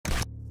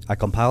I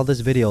compiled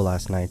this video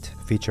last night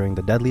featuring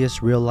the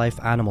deadliest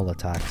real-life animal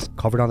attacks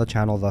covered on the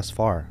channel thus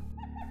far.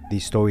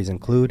 These stories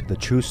include the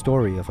true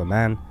story of a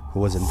man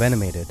who was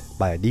envenomated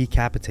by a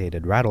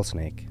decapitated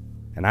rattlesnake,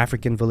 an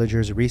African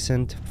villager's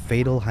recent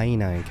fatal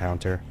hyena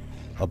encounter,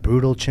 a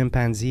brutal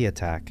chimpanzee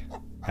attack,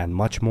 and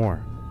much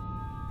more.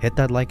 Hit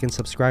that like and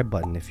subscribe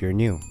button if you're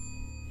new.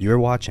 You're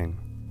watching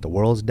the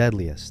world's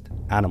deadliest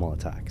animal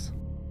attacks.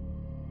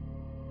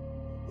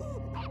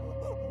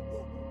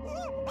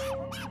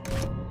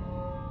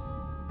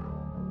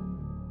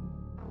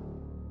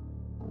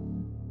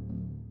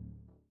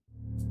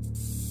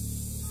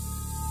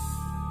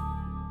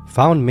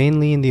 Found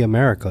mainly in the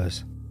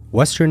Americas,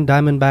 western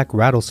diamondback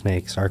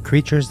rattlesnakes are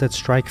creatures that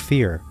strike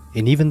fear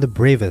in even the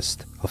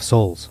bravest of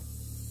souls.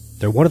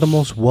 They're one of the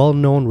most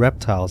well-known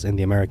reptiles in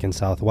the American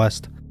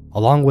Southwest,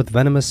 along with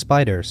venomous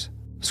spiders,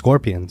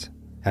 scorpions,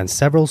 and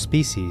several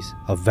species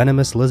of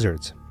venomous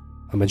lizards,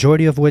 a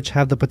majority of which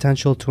have the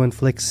potential to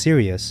inflict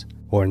serious,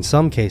 or in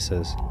some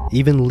cases,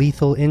 even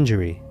lethal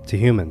injury to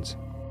humans.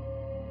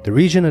 The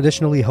region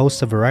additionally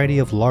hosts a variety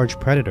of large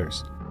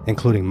predators,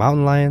 including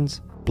mountain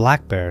lions,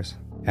 black bears,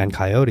 and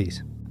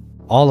coyotes,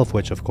 all of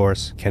which, of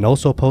course, can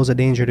also pose a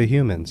danger to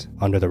humans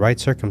under the right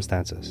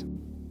circumstances.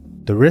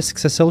 The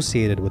risks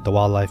associated with the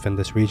wildlife in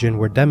this region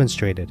were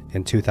demonstrated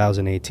in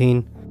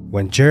 2018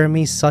 when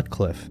Jeremy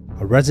Sutcliffe,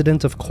 a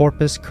resident of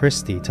Corpus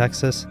Christi,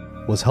 Texas,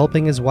 was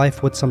helping his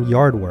wife with some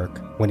yard work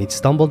when he'd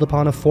stumbled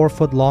upon a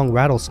 4-foot-long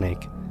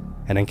rattlesnake,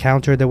 an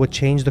encounter that would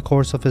change the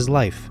course of his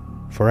life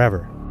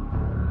forever.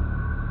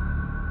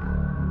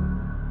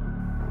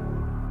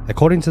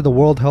 According to the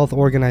World Health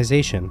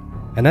Organization,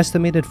 an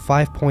estimated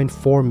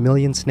 5.4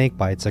 million snake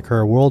bites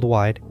occur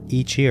worldwide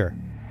each year,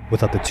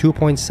 with up to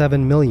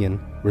 2.7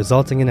 million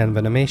resulting in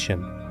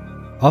envenomation.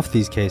 Of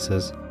these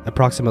cases,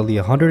 approximately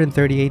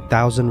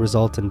 138,000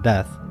 result in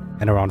death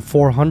and around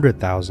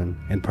 400,000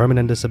 in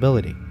permanent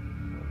disability.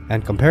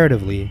 And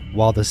comparatively,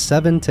 while the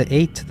 7,000 to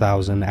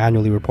 8,000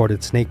 annually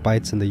reported snake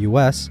bites in the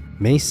US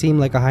may seem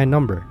like a high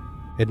number,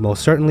 it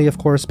most certainly of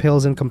course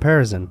pales in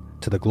comparison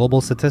to the global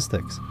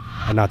statistics,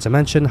 and not to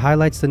mention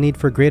highlights the need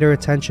for greater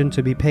attention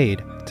to be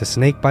paid to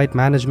snakebite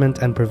management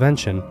and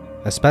prevention,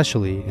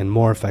 especially in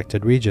more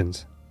affected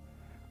regions.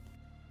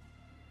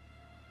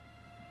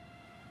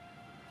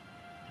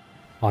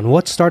 On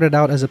what started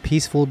out as a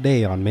peaceful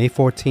day on May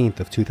 14th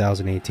of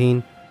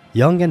 2018,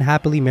 young and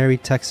happily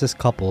married Texas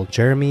couple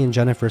Jeremy and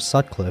Jennifer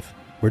Sutcliffe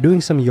were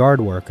doing some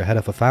yard work ahead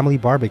of a family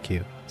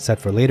barbecue set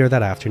for later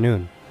that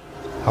afternoon.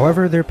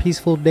 However, their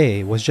peaceful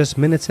day was just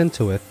minutes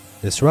into it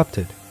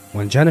disrupted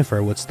when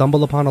Jennifer would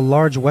stumble upon a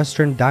large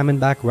western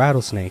diamondback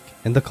rattlesnake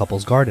in the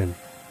couple's garden,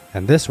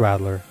 and this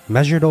rattler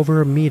measured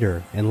over a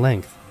meter in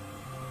length.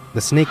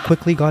 The snake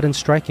quickly got in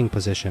striking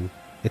position,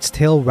 its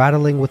tail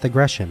rattling with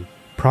aggression,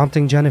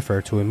 prompting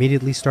Jennifer to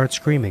immediately start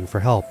screaming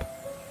for help.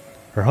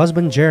 Her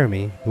husband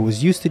Jeremy, who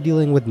was used to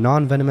dealing with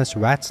non-venomous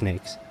rat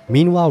snakes,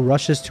 meanwhile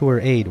rushes to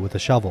her aid with a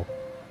shovel,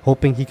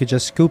 hoping he could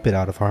just scoop it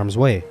out of harm's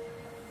way.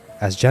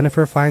 As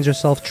Jennifer finds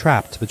herself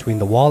trapped between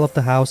the wall of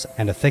the house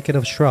and a thicket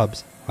of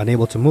shrubs,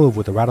 unable to move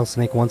with the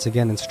rattlesnake once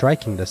again in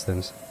striking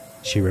distance,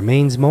 she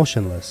remains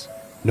motionless,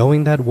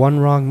 knowing that one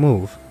wrong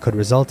move could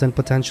result in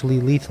potentially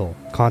lethal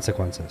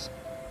consequences.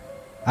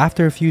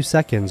 After a few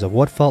seconds of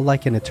what felt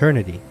like an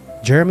eternity,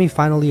 Jeremy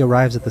finally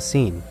arrives at the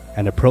scene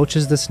and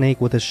approaches the snake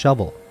with his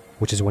shovel,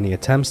 which is when he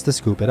attempts to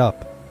scoop it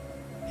up.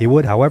 He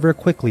would, however,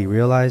 quickly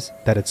realize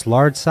that its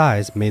large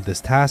size made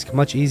this task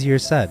much easier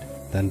said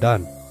than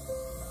done.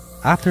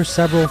 After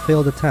several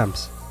failed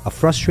attempts, a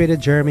frustrated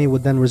Jeremy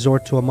would then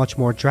resort to a much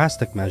more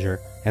drastic measure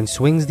and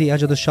swings the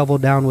edge of the shovel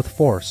down with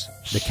force,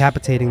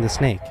 decapitating the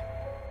snake.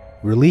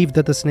 Relieved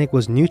that the snake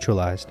was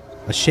neutralized,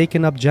 a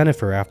shaken-up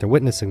Jennifer, after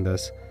witnessing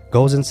this,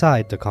 goes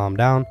inside to calm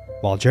down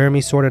while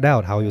Jeremy sorted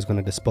out how he was going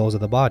to dispose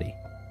of the body.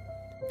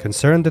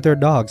 Concerned that their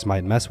dogs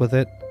might mess with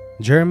it,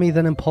 Jeremy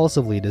then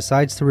impulsively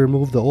decides to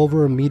remove the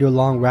over a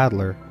meter-long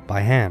rattler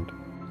by hand,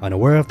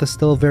 unaware of the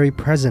still very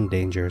present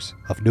dangers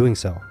of doing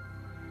so.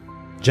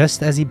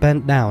 Just as he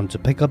bent down to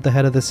pick up the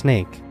head of the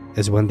snake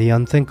is when the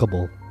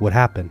unthinkable would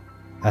happen,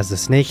 as the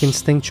snake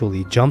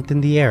instinctually jumped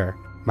in the air,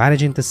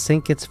 managing to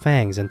sink its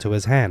fangs into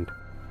his hand,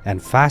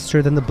 and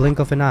faster than the blink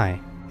of an eye,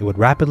 it would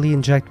rapidly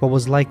inject what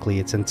was likely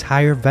its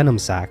entire venom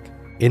sac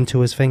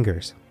into his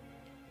fingers.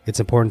 It's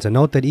important to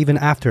note that even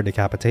after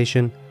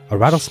decapitation, a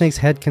rattlesnake's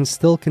head can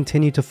still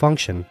continue to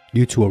function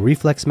due to a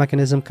reflex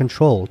mechanism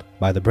controlled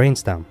by the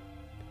brainstem.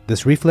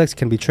 This reflex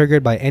can be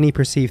triggered by any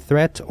perceived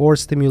threat or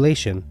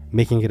stimulation,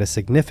 making it a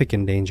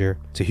significant danger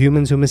to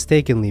humans who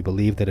mistakenly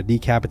believe that a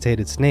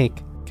decapitated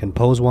snake can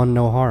pose one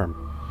no harm.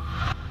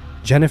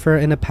 Jennifer,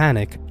 in a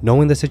panic,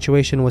 knowing the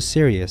situation was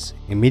serious,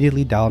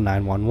 immediately dialed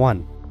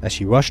 911 as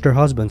she rushed her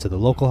husband to the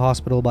local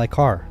hospital by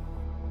car.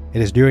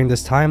 It is during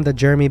this time that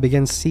Jeremy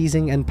begins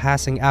seizing and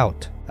passing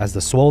out as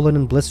the swollen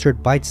and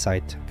blistered bite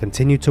site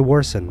continued to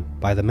worsen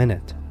by the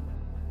minute.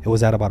 It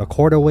was at about a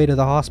quarter way to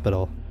the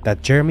hospital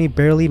that Jeremy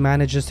barely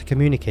manages to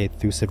communicate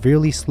through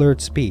severely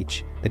slurred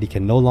speech that he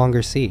can no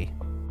longer see.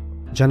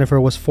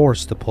 Jennifer was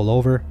forced to pull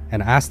over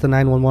and ask the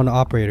 911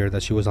 operator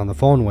that she was on the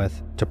phone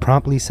with to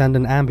promptly send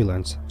an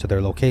ambulance to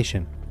their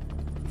location.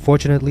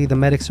 Fortunately, the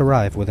medics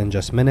arrived within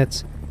just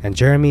minutes, and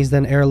Jeremy is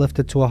then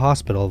airlifted to a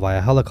hospital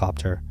via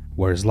helicopter,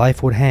 where his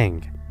life would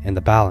hang in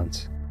the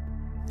balance.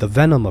 The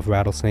venom of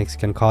rattlesnakes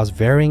can cause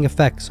varying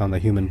effects on the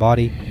human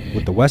body,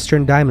 with the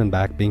western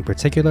diamondback being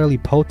particularly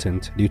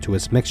potent due to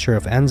its mixture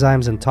of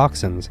enzymes and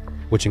toxins,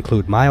 which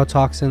include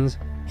myotoxins,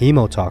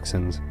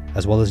 hemotoxins,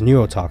 as well as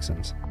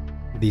neurotoxins.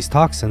 These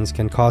toxins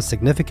can cause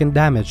significant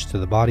damage to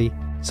the body,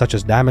 such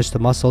as damage to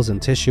muscles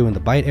and tissue in the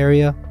bite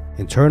area,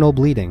 internal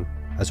bleeding,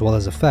 as well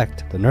as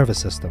affect the nervous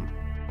system.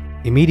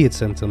 Immediate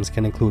symptoms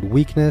can include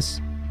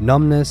weakness,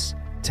 numbness,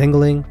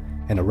 tingling,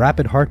 and a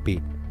rapid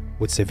heartbeat,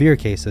 with severe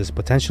cases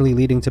potentially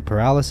leading to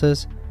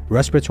paralysis,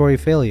 respiratory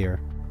failure,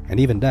 and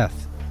even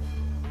death.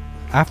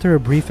 After a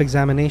brief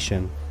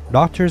examination,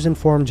 doctors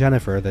informed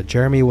Jennifer that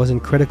Jeremy was in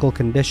critical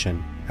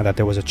condition and that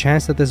there was a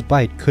chance that this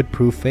bite could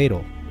prove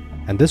fatal.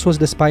 And this was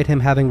despite him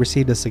having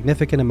received a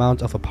significant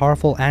amount of a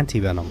powerful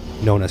antivenom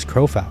known as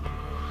crofab.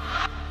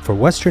 For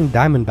western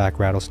diamondback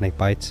rattlesnake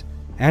bites,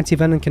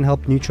 antivenom can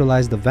help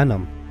neutralize the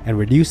venom and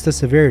reduce the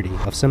severity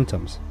of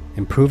symptoms,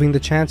 improving the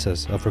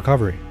chances of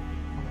recovery.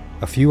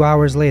 A few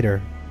hours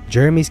later,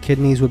 Jeremy's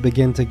kidneys would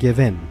begin to give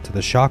in to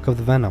the shock of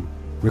the venom,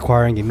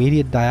 requiring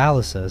immediate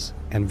dialysis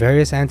and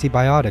various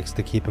antibiotics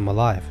to keep him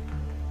alive.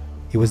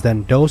 He was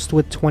then dosed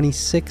with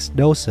 26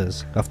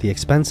 doses of the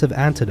expensive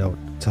antidote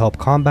to help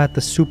combat the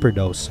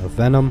superdose of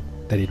venom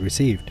that he'd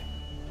received.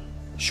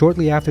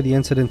 Shortly after the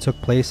incident took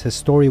place, his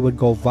story would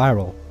go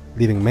viral,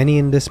 leaving many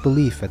in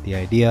disbelief at the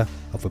idea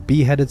of a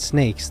bee-headed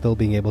snake still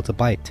being able to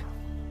bite.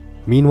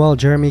 Meanwhile,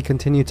 Jeremy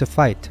continued to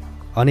fight,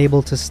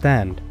 unable to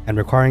stand and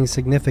requiring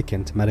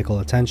significant medical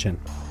attention.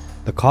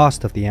 The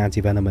cost of the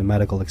antivenom and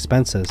medical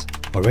expenses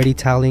already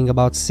tallying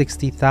about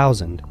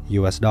 $60,000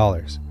 US.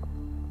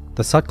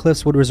 The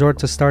Sutcliffes would resort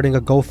to starting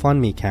a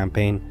GoFundMe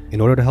campaign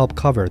in order to help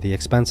cover the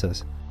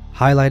expenses,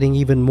 highlighting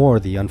even more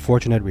the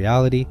unfortunate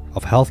reality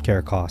of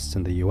healthcare costs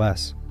in the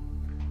US.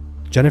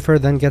 Jennifer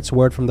then gets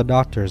word from the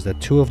doctors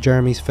that 2 of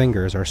Jeremy's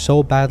fingers are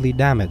so badly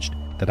damaged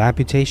that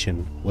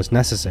amputation was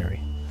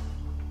necessary.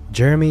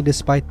 Jeremy,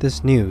 despite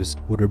this news,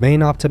 would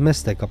remain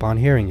optimistic upon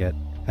hearing it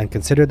and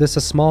consider this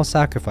a small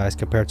sacrifice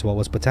compared to what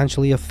was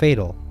potentially a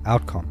fatal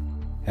outcome,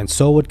 and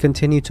so would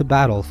continue to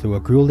battle through a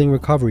grueling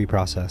recovery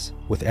process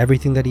with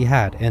everything that he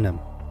had in him.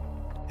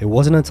 It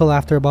wasn't until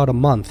after about a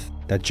month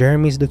that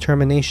Jeremy's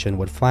determination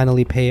would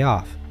finally pay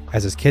off,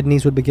 as his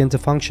kidneys would begin to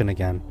function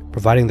again,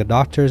 providing the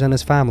doctors and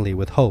his family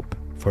with hope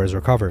for his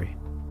recovery.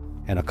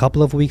 And a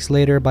couple of weeks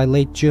later, by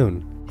late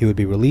June, he would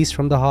be released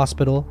from the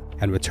hospital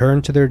and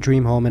return to their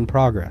dream home in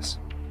Progress,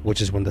 which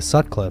is when the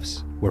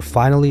Sutcliffes were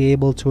finally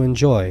able to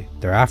enjoy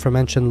their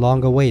aforementioned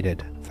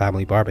long-awaited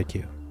family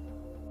barbecue.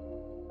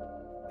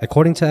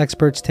 According to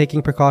experts,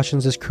 taking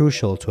precautions is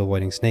crucial to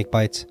avoiding snake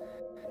bites.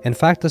 In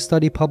fact, a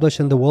study published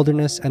in the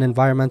Wilderness and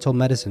Environmental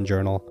Medicine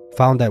Journal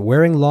found that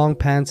wearing long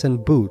pants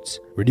and boots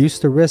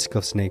reduced the risk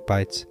of snake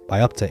bites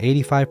by up to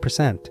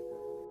 85%.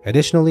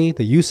 Additionally,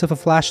 the use of a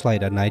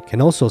flashlight at night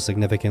can also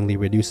significantly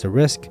reduce the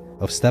risk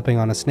of stepping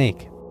on a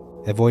snake.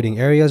 Avoiding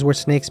areas where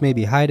snakes may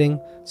be hiding,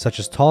 such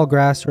as tall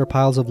grass or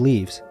piles of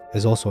leaves,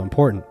 is also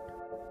important.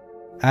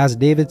 As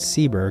David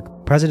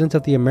Seberg, president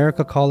of the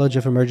American College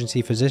of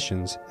Emergency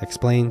Physicians,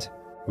 explained,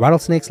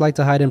 rattlesnakes like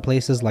to hide in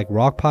places like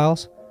rock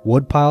piles,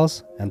 wood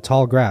piles, and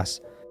tall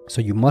grass,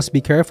 so you must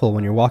be careful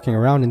when you're walking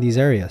around in these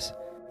areas.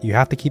 You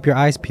have to keep your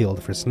eyes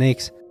peeled for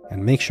snakes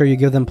and make sure you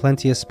give them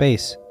plenty of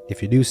space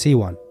if you do see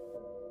one.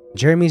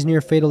 Jeremy's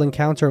near-fatal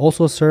encounter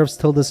also serves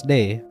till this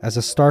day as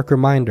a stark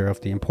reminder of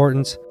the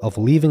importance of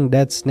leaving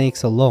dead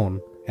snakes alone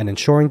and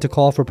ensuring to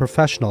call for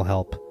professional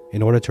help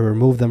in order to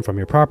remove them from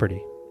your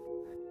property.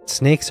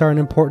 Snakes are an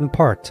important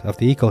part of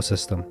the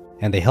ecosystem,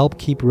 and they help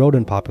keep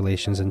rodent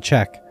populations in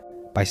check.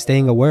 By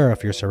staying aware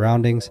of your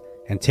surroundings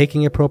and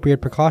taking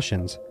appropriate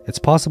precautions, it's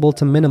possible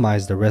to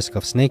minimize the risk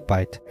of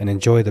snakebite and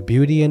enjoy the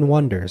beauty and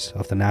wonders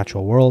of the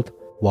natural world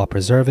while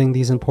preserving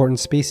these important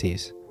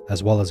species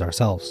as well as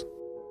ourselves.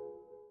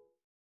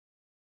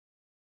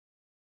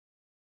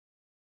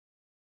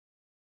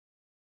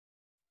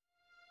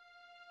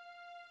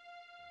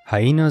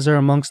 Hyenas are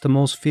amongst the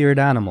most feared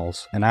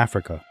animals in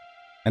Africa,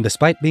 and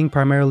despite being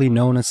primarily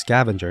known as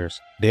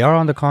scavengers, they are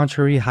on the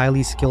contrary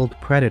highly skilled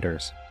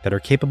predators that are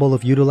capable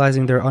of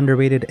utilizing their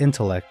underrated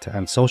intellect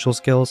and social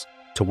skills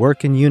to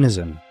work in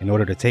unison in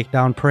order to take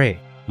down prey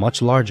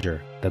much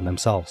larger than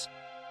themselves.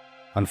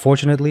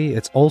 Unfortunately,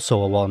 it's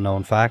also a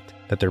well-known fact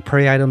that their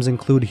prey items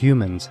include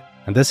humans,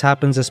 and this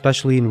happens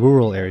especially in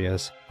rural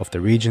areas of the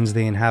regions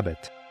they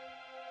inhabit.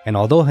 And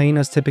although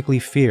hyenas typically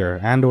fear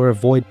and/or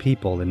avoid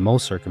people in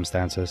most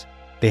circumstances,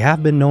 they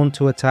have been known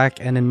to attack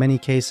and in many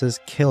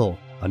cases kill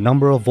a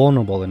number of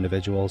vulnerable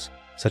individuals,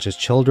 such as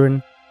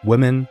children,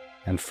 women,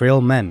 and frail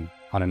men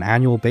on an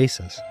annual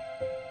basis.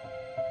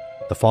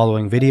 The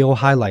following video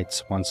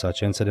highlights one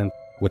such incident,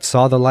 which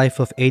saw the life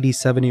of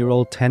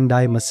 87-year-old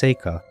Tendai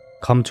Maseka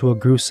come to a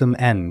gruesome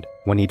end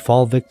when he'd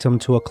fall victim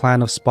to a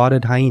clan of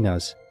spotted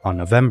hyenas on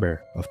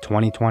November of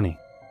 2020.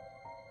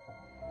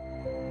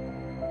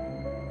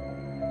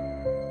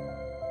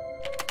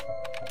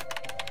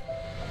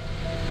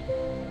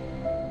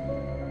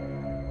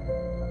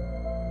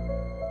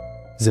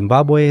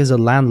 Zimbabwe is a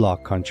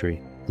landlocked country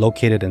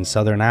located in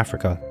southern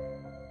Africa.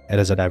 It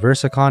has a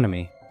diverse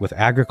economy with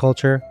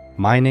agriculture,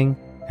 mining,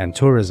 and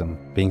tourism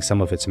being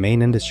some of its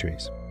main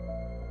industries.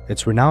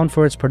 It's renowned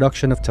for its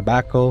production of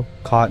tobacco,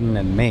 cotton,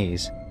 and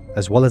maize,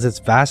 as well as its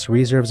vast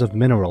reserves of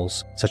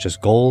minerals such as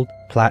gold,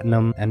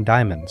 platinum, and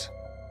diamonds.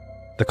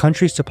 The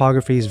country's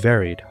topography is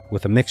varied,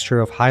 with a mixture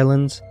of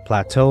highlands,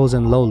 plateaus,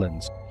 and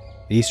lowlands.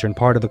 The eastern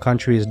part of the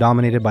country is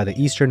dominated by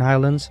the Eastern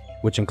Highlands,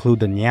 which include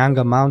the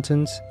Nyanga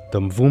Mountains, the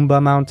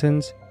Mvumba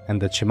Mountains,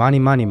 and the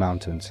Chimanimani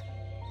Mountains.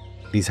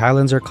 These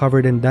highlands are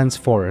covered in dense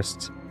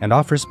forests and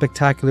offer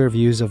spectacular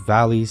views of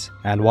valleys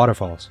and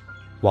waterfalls,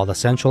 while the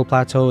central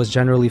plateau is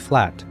generally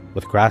flat,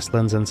 with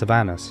grasslands and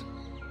savannas.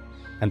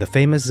 And the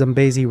famous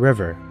Zambezi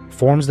River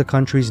forms the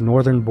country's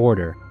northern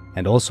border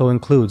and also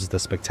includes the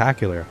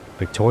spectacular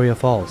Victoria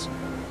Falls.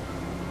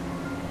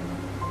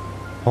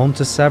 Home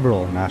to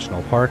several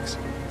national parks,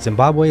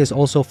 Zimbabwe is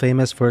also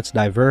famous for its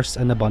diverse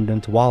and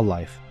abundant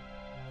wildlife.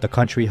 The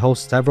country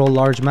hosts several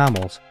large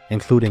mammals,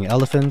 including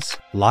elephants,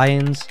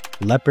 lions,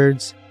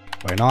 leopards,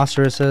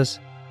 rhinoceroses,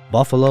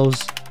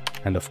 buffaloes,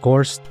 and of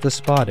course, the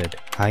spotted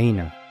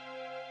hyena.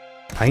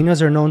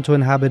 Hyenas are known to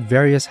inhabit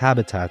various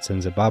habitats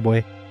in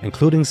Zimbabwe,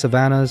 including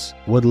savannas,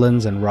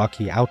 woodlands, and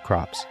rocky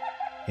outcrops.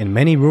 In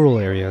many rural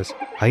areas,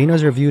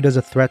 hyenas are viewed as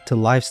a threat to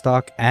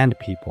livestock and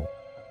people,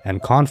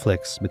 and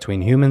conflicts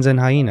between humans and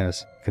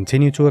hyenas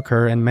continue to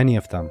occur in many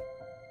of them.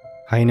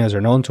 Hyenas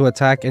are known to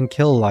attack and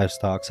kill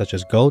livestock such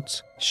as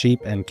goats, sheep,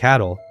 and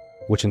cattle,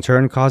 which in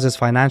turn causes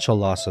financial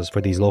losses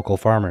for these local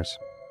farmers.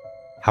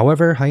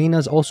 However,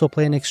 hyenas also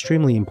play an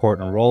extremely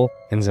important role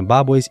in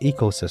Zimbabwe's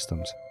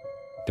ecosystems.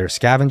 They're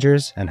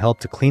scavengers and help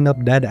to clean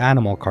up dead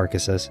animal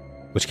carcasses,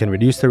 which can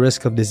reduce the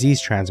risk of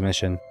disease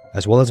transmission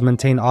as well as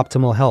maintain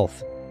optimal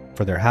health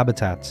for their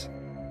habitats.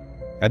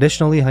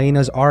 Additionally,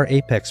 hyenas are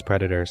apex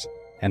predators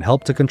and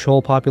help to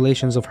control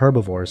populations of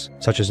herbivores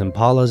such as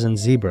impalas and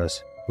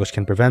zebras, which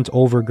can prevent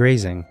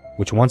overgrazing,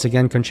 which once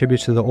again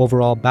contributes to the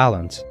overall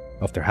balance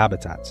of their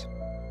habitats.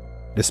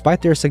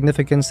 Despite their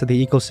significance to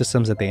the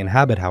ecosystems that they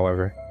inhabit,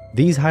 however,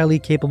 these highly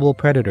capable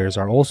predators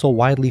are also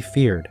widely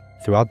feared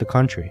throughout the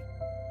country.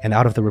 And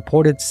out of the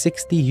reported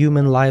 60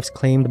 human lives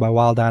claimed by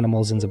wild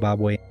animals in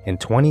Zimbabwe in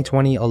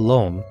 2020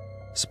 alone,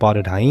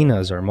 spotted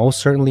hyenas are most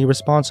certainly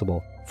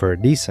responsible for a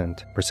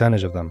decent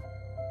percentage of them.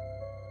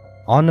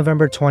 On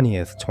November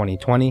 20th,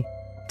 2020,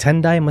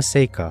 Tendai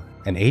Maseka,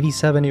 an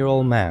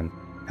 87-year-old man,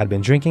 had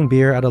been drinking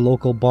beer at a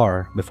local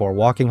bar before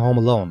walking home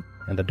alone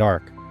in the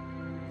dark.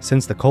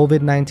 Since the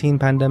COVID-19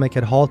 pandemic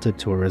had halted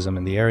tourism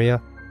in the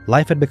area,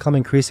 life had become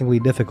increasingly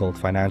difficult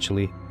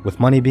financially, with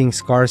money being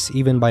scarce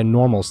even by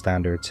normal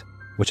standards,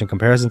 which in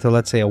comparison to,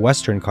 let's say, a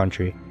Western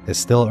country, is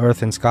still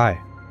earth and sky.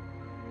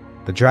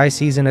 The dry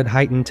season had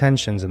heightened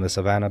tensions in the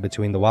savannah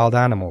between the wild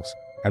animals,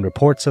 and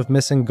reports of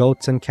missing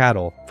goats and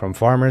cattle from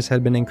farmers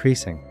had been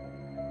increasing.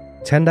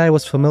 Tendai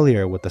was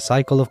familiar with the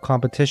cycle of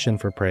competition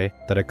for prey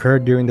that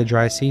occurred during the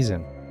dry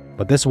season,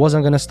 but this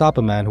wasn't going to stop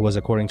a man who was,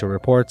 according to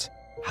reports,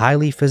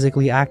 highly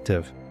physically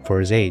active for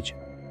his age.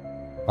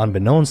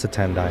 Unbeknownst to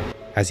Tendai,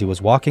 as he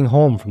was walking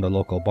home from the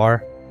local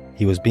bar,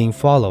 he was being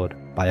followed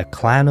by a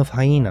clan of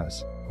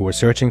hyenas who were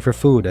searching for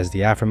food as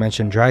the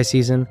aforementioned dry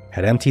season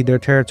had emptied their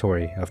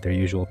territory of their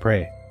usual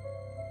prey.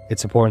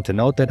 It's important to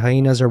note that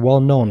hyenas are well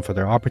known for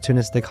their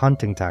opportunistic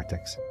hunting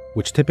tactics,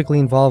 which typically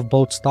involve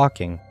both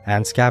stalking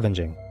and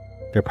scavenging.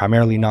 They're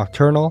primarily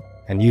nocturnal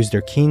and use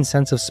their keen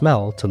sense of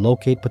smell to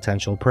locate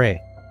potential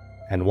prey.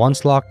 And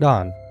once locked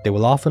on, they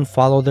will often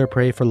follow their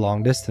prey for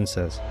long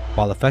distances,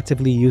 while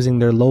effectively using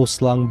their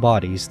low-slung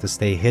bodies to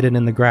stay hidden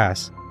in the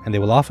grass, and they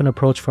will often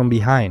approach from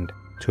behind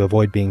to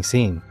avoid being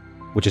seen,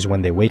 which is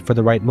when they wait for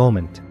the right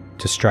moment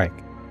to strike.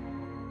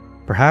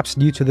 Perhaps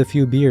due to the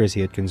few beers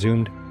he had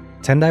consumed,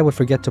 Tendai would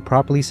forget to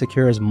properly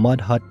secure his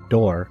mud hut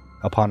door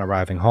upon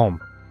arriving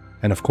home.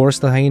 And of course,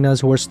 the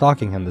hyenas who were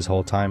stalking him this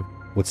whole time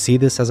would see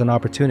this as an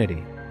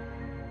opportunity.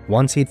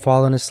 Once he'd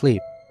fallen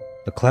asleep,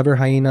 the clever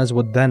hyenas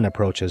would then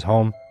approach his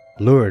home,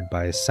 lured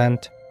by his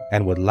scent,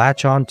 and would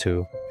latch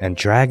onto and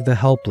drag the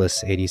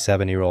helpless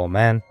 87-year-old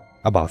man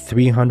about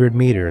 300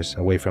 meters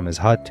away from his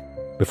hut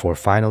before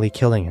finally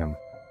killing him.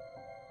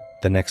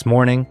 The next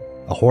morning,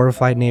 a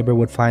horrified neighbor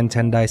would find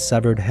Tendai's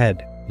severed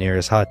head near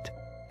his hut,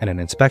 and an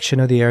inspection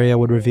of the area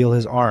would reveal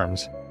his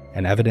arms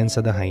and evidence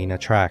of the hyena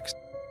tracks.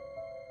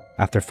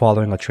 After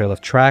following a trail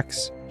of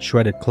tracks,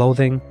 shredded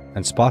clothing,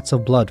 and spots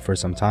of blood for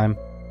some time,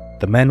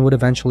 the men would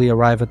eventually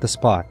arrive at the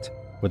spot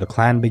where the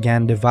clan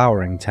began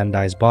devouring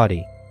Tendai's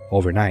body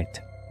overnight,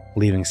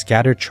 leaving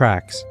scattered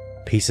tracks,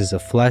 pieces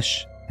of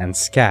flesh, and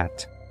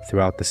scat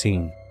throughout the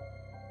scene.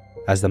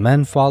 As the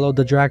men followed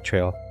the drag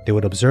trail, they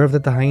would observe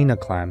that the hyena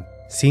clan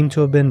seemed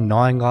to have been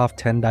gnawing off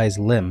Tendai's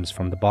limbs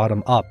from the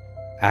bottom up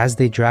as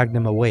they dragged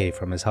him away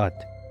from his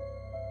hut.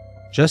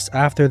 Just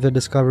after the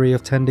discovery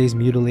of Tendai's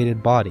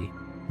mutilated body,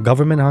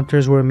 Government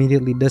hunters were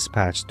immediately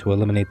dispatched to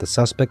eliminate the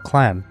suspect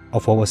clan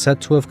of what was said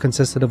to have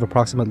consisted of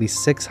approximately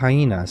 6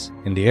 hyenas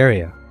in the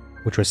area,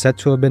 which were said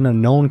to have been a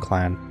known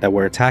clan that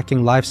were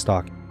attacking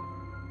livestock.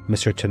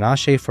 Mr.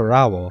 Tinashe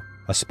Farawo,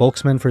 a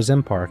spokesman for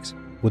Zimparks,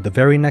 would the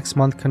very next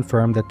month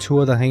confirm that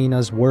 2 of the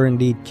hyenas were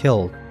indeed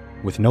killed,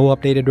 with no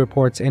updated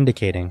reports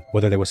indicating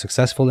whether they were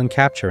successful in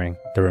capturing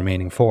the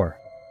remaining 4.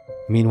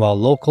 Meanwhile,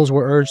 locals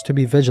were urged to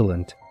be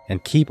vigilant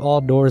and keep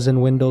all doors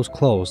and windows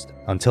closed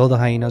until the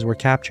hyenas were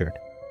captured.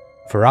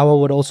 Farawa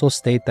would also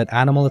state that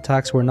animal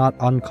attacks were not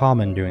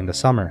uncommon during the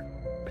summer,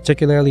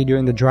 particularly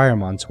during the drier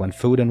months when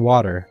food and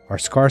water are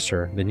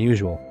scarcer than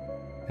usual,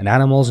 and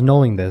animals,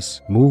 knowing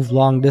this, move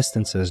long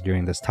distances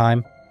during this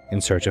time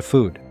in search of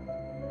food.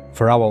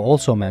 Farawa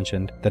also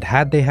mentioned that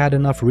had they had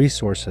enough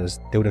resources,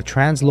 they would have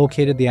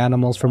translocated the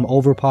animals from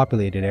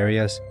overpopulated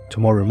areas to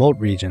more remote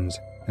regions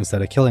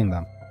instead of killing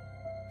them.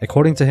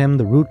 According to him,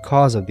 the root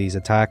cause of these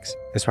attacks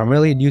is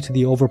primarily due to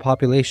the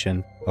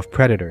overpopulation of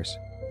predators,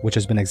 which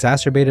has been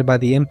exacerbated by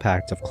the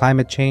impact of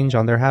climate change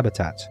on their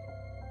habitats.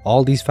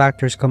 All these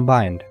factors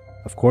combined,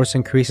 of course,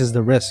 increases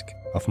the risk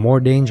of more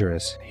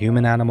dangerous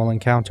human-animal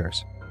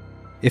encounters.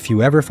 If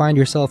you ever find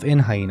yourself in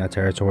hyena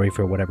territory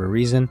for whatever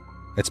reason,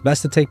 it's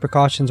best to take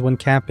precautions when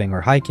camping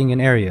or hiking in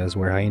areas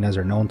where hyenas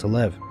are known to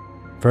live.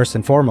 First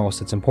and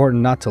foremost, it's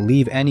important not to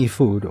leave any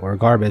food or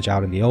garbage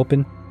out in the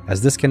open,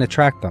 as this can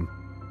attract them.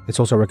 It's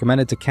also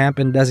recommended to camp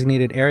in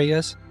designated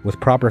areas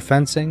with proper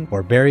fencing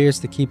or barriers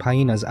to keep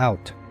hyenas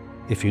out.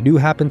 If you do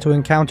happen to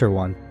encounter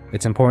one,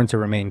 it's important to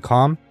remain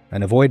calm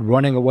and avoid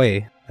running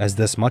away, as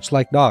this, much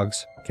like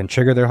dogs, can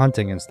trigger their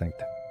hunting instinct.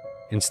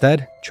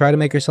 Instead, try to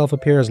make yourself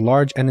appear as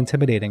large and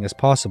intimidating as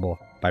possible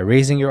by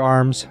raising your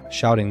arms,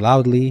 shouting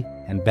loudly,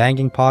 and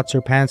banging pots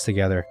or pans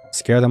together to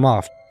scare them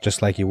off,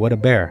 just like you would a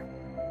bear.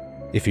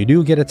 If you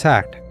do get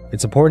attacked,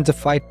 it's important to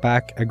fight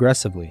back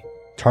aggressively,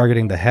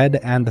 targeting the head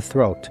and the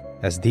throat,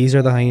 as these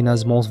are the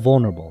hyena's most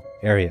vulnerable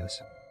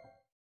areas.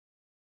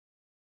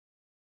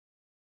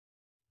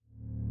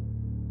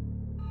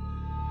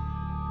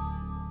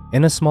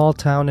 In a small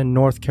town in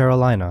North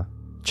Carolina,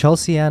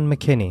 Chelsea Ann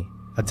McKinney,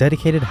 a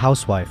dedicated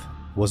housewife,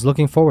 was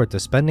looking forward to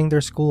spending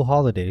their school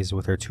holidays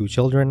with her 2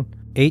 children,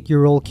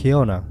 8-year-old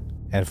Kiona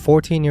and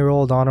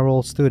 14-year-old honor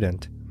roll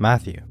student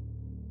Matthew.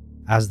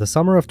 As the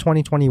summer of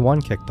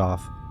 2021 kicked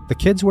off, the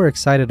kids were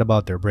excited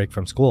about their break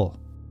from school.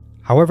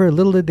 However,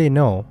 little did they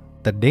know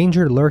that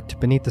danger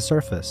lurked beneath the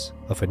surface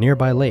of a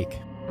nearby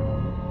lake.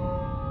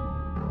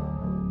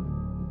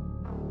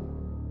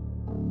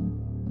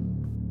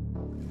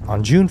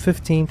 On June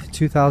 15,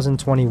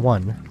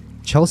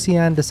 2021, Chelsea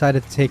Ann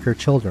decided to take her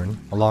children,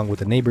 along with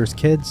the neighbor's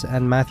kids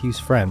and Matthew's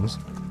friends,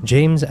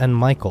 James and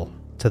Michael,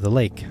 to the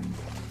lake.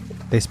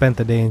 They spent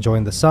the day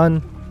enjoying the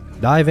sun,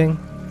 diving,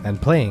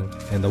 and playing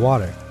in the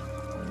water.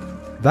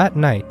 That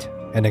night,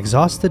 an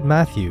exhausted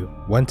Matthew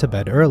went to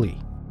bed early,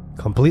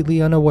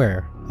 completely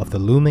unaware of the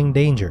looming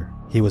danger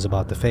he was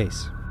about to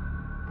face.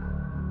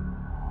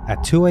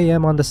 At 2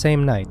 a.m. on the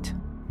same night,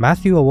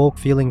 Matthew awoke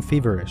feeling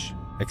feverish,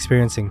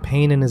 experiencing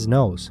pain in his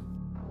nose.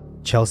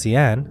 Chelsea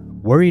Ann,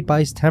 worried by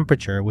his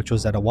temperature, which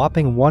was at a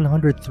whopping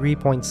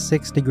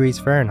 103.6 degrees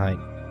Fahrenheit,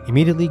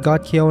 immediately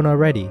got Kiona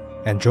ready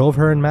and drove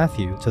her and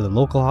Matthew to the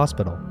local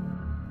hospital.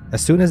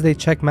 As soon as they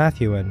checked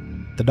Matthew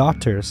in, the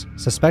doctors,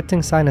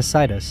 suspecting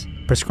sinusitis,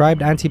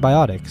 prescribed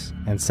antibiotics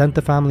and sent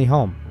the family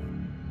home.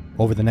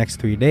 Over the next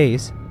 3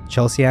 days,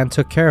 Chelsea Ann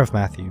took care of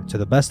Matthew to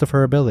the best of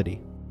her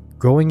ability,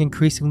 growing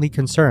increasingly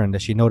concerned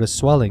as she noticed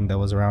swelling that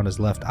was around his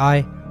left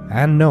eye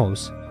and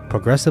nose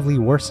progressively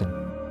worsen.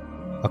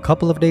 A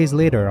couple of days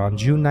later, on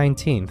June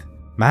 19th,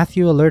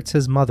 Matthew alerts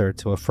his mother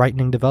to a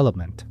frightening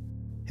development.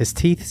 His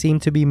teeth seem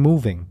to be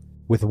moving,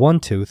 with one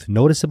tooth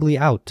noticeably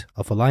out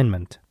of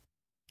alignment.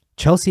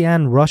 Chelsea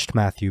Ann rushed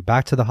Matthew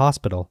back to the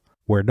hospital,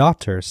 where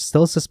doctors,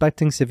 still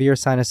suspecting severe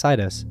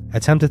sinusitis,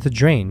 attempted to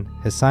drain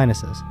his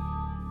sinuses.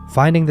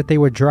 Finding that they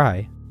were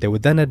dry, they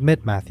would then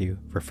admit Matthew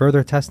for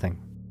further testing.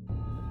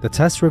 The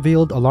test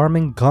revealed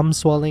alarming gum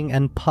swelling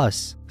and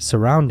pus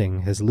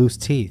surrounding his loose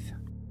teeth.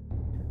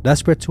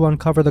 Desperate to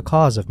uncover the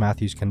cause of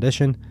Matthew's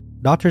condition,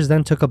 doctors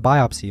then took a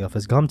biopsy of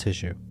his gum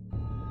tissue.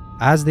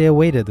 As they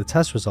awaited the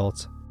test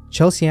results,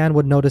 Chelsea Ann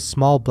would notice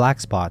small black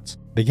spots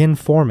begin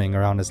forming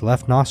around his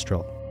left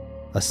nostril,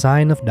 a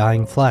sign of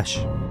dying flesh.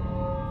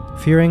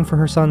 Fearing for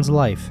her son's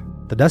life,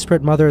 the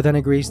desperate mother then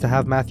agrees to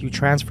have Matthew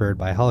transferred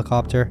by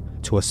helicopter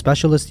to a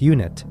specialist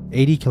unit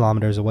 80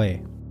 kilometers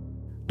away.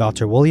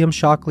 Dr. William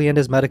Shockley and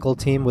his medical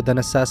team would then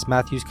assess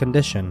Matthew's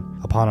condition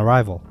upon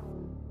arrival.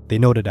 They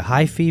noted a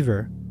high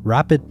fever,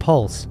 rapid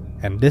pulse,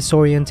 and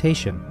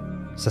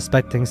disorientation,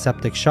 suspecting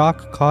septic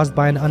shock caused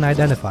by an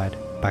unidentified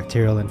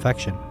bacterial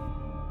infection.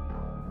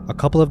 A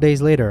couple of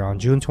days later, on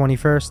June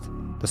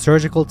 21st, the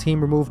surgical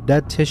team removed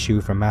dead tissue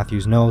from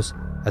Matthew's nose,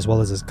 as well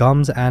as his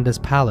gums and his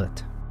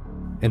palate.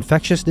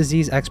 Infectious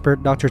disease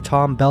expert Dr.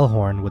 Tom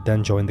Bellhorn would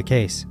then join the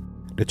case,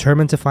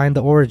 determined to find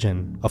the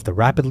origin of the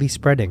rapidly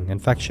spreading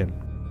infection.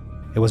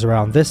 It was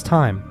around this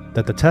time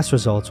that the test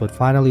results would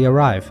finally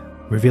arrive,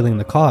 revealing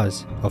the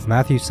cause of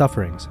Matthew's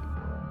sufferings: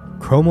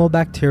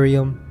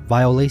 Chromobacterium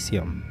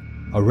violaceum,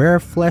 a rare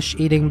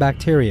flesh-eating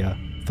bacteria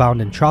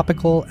found in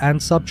tropical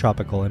and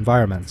subtropical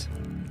environments.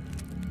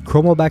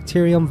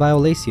 Chromobacterium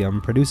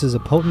violaceum produces a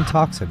potent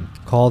toxin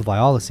called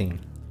violacine.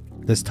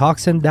 This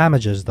toxin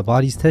damages the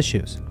body's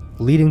tissues,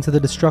 leading to the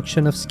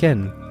destruction of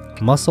skin,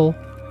 muscle,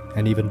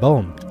 and even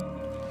bone.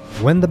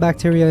 When the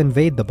bacteria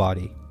invade the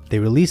body, they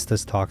release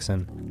this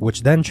toxin,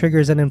 which then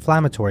triggers an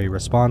inflammatory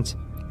response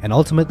and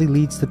ultimately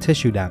leads to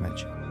tissue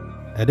damage.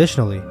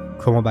 Additionally,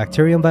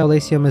 Chromobacterium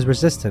violaceum is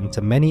resistant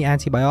to many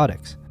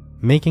antibiotics,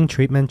 making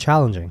treatment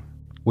challenging,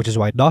 which is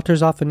why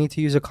doctors often need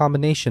to use a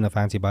combination of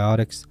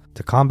antibiotics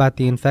to combat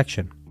the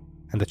infection,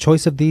 and the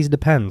choice of these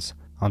depends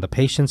on the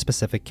patient's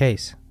specific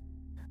case.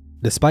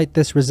 Despite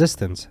this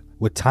resistance,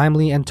 with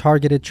timely and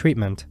targeted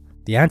treatment,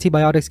 the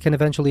antibiotics can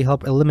eventually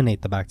help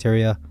eliminate the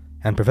bacteria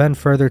and prevent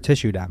further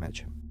tissue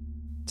damage.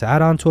 To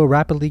add on to a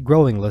rapidly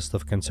growing list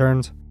of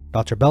concerns,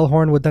 Dr.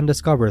 Bellhorn would then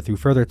discover through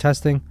further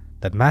testing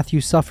that Matthew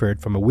suffered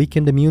from a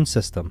weakened immune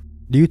system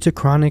due to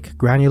chronic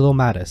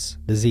granulomatous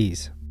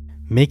disease,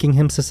 making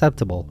him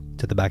susceptible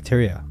to the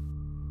bacteria.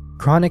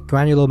 Chronic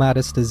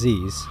granulomatous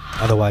disease,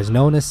 otherwise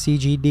known as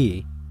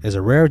CGD, is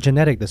a rare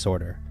genetic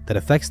disorder that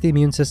affects the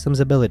immune system's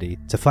ability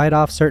to fight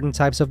off certain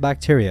types of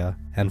bacteria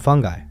and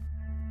fungi.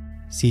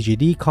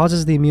 CGD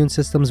causes the immune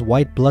system's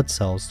white blood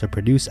cells to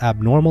produce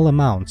abnormal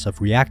amounts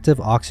of reactive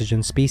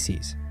oxygen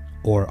species,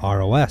 or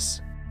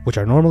ROS, which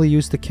are normally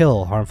used to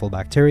kill harmful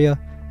bacteria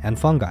and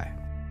fungi.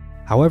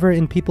 However,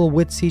 in people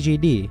with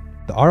CGD,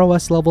 the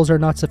ROS levels are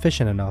not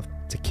sufficient enough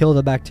to kill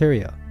the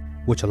bacteria,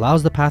 which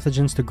allows the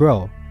pathogens to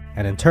grow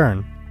and in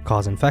turn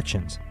cause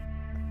infections.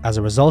 As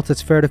a result,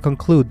 it's fair to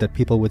conclude that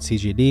people with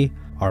CGD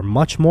are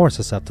much more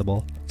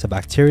susceptible to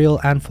bacterial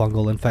and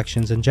fungal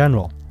infections in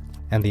general,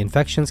 and the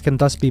infections can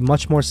thus be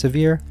much more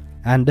severe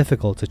and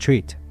difficult to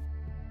treat.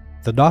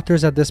 The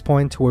doctors at this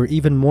point, who were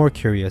even more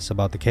curious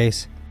about the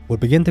case, would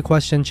begin to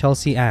question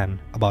Chelsea Ann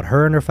about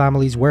her and her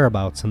family's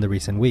whereabouts in the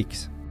recent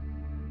weeks.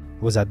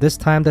 It was at this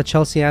time that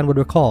Chelsea Ann would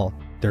recall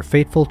their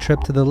fateful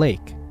trip to the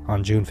lake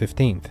on June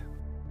 15th.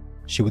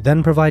 She would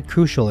then provide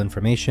crucial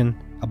information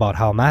about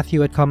how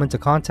Matthew had come into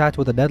contact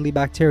with a deadly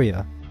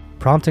bacteria,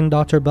 prompting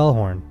Dr.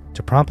 Bellhorn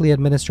to promptly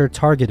administer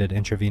targeted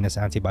intravenous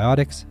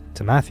antibiotics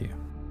to Matthew.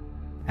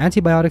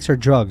 Antibiotics are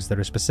drugs that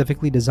are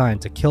specifically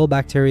designed to kill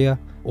bacteria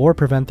or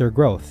prevent their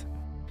growth.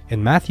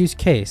 In Matthew's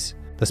case,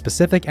 the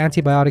specific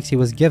antibiotics he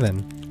was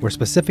given were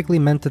specifically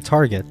meant to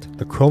target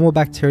the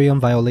Chromobacterium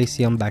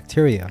violaceum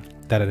bacteria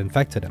that had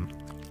infected him.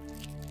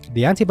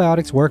 The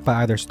antibiotics work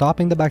by either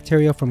stopping the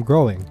bacteria from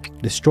growing,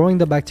 destroying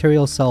the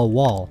bacterial cell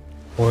wall,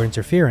 or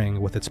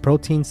interfering with its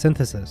protein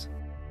synthesis.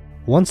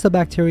 Once the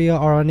bacteria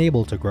are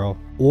unable to grow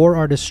or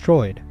are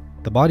destroyed,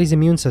 the body's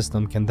immune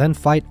system can then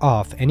fight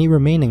off any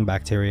remaining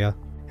bacteria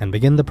and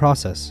begin the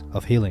process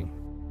of healing.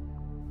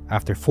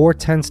 After 4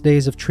 tense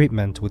days of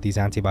treatment with these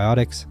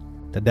antibiotics,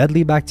 the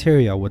deadly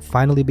bacteria would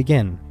finally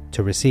begin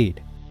to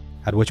recede,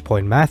 at which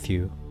point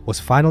Matthew was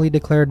finally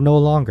declared no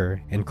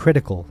longer in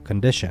critical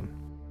condition.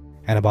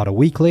 And about a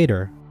week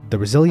later, the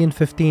resilient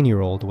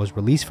 15-year-old was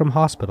released from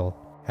hospital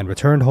and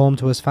returned home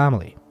to his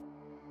family.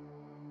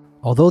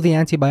 Although the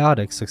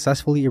antibiotics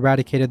successfully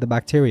eradicated the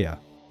bacteria,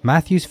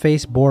 Matthew's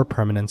face bore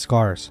permanent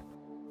scars.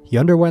 He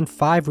underwent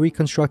 5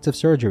 reconstructive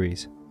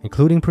surgeries,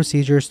 including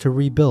procedures to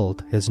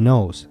rebuild his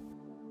nose.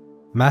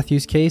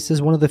 Matthew's case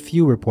is one of the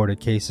few reported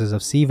cases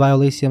of C.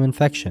 violaceum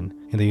infection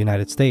in the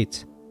United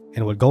States,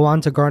 and would go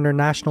on to garner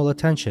national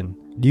attention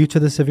due to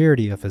the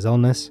severity of his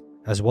illness,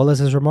 as well as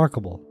his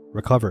remarkable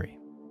recovery.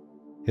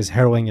 His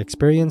harrowing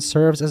experience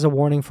serves as a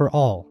warning for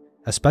all,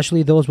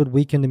 especially those with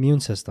weakened immune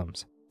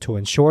systems, to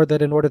ensure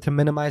that in order to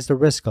minimize the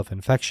risk of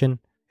infection,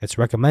 it's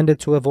recommended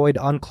to avoid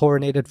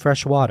unchlorinated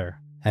fresh water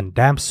and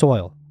damp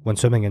soil when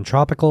swimming in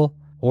tropical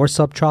or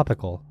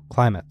subtropical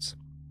climates.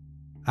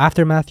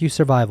 After Matthew's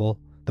survival,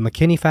 the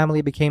McKinney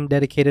family became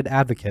dedicated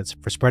advocates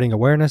for spreading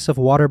awareness of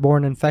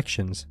waterborne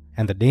infections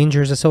and the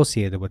dangers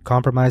associated with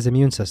compromised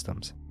immune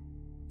systems.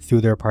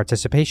 Through their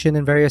participation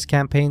in various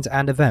campaigns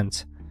and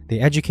events, they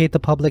educate the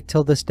public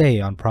till this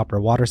day on proper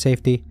water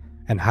safety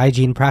and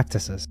hygiene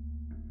practices.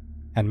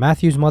 And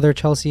Matthew's mother,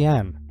 Chelsea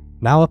Ann,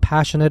 now a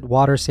passionate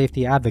water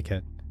safety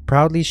advocate,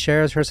 proudly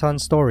shares her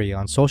son's story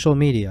on social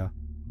media,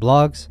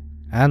 blogs,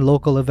 and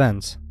local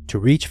events to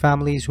reach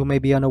families who may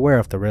be unaware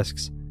of the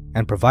risks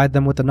and provide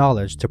them with the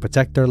knowledge to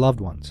protect their loved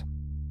ones.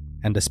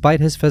 And despite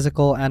his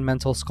physical and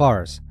mental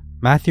scars,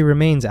 Matthew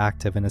remains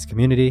active in his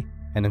community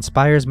and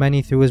inspires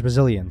many through his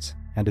resilience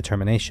and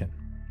determination.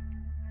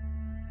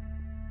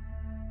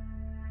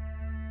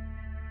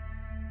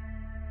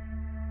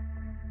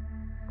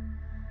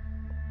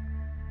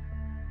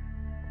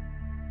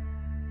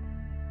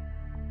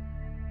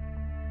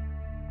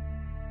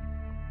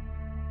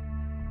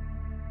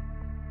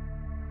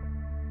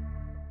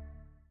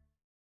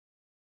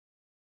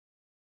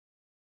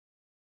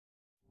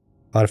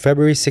 On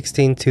February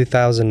 16,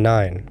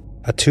 2009,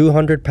 a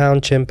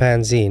 200-pound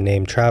chimpanzee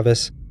named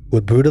Travis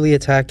would brutally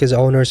attack his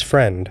owner's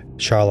friend,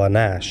 Charla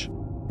Nash,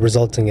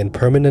 resulting in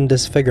permanent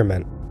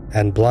disfigurement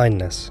and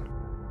blindness.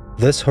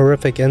 This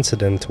horrific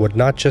incident would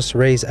not just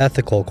raise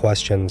ethical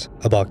questions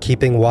about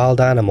keeping wild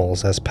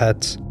animals as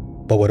pets,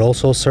 but would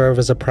also serve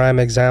as a prime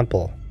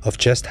example of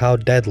just how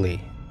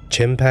deadly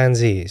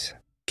chimpanzees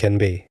can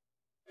be.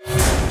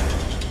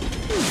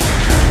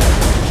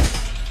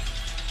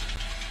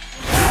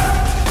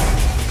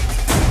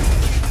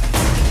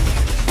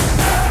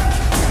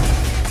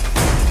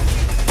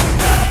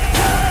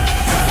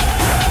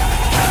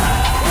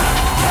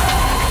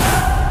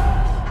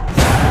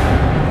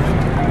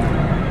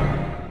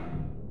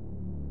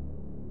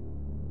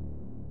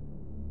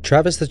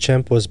 Travis the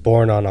chimp was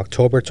born on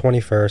October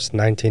 21st,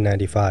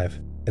 1995,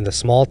 in the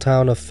small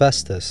town of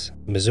Festus,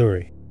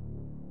 Missouri.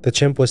 The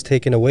chimp was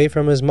taken away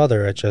from his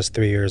mother at just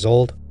 3 years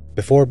old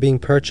before being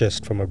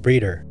purchased from a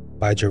breeder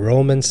by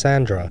Jerome and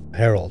Sandra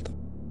Harold.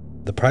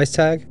 The price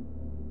tag?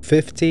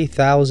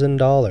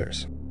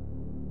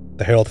 $50,000.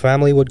 The Harold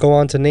family would go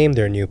on to name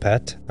their new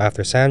pet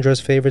after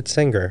Sandra's favorite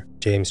singer,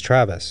 James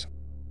Travis.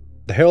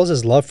 The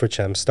Harolds' love for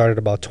chimps started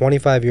about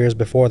 25 years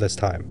before this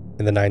time,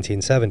 in the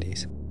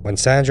 1970s, when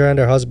Sandra and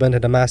her husband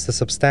had amassed a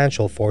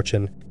substantial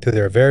fortune through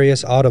their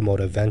various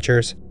automotive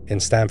ventures in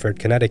Stamford,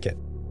 Connecticut,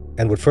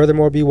 and would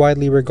furthermore be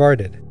widely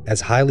regarded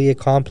as highly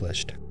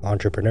accomplished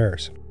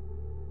entrepreneurs.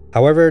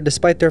 However,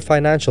 despite their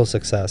financial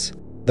success,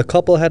 the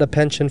couple had a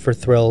penchant for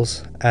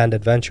thrills and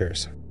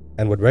adventures,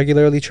 and would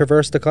regularly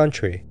traverse the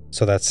country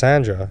so that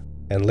Sandra,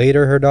 and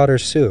later her daughter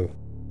Sue,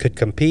 could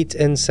compete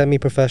in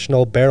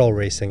semi-professional barrel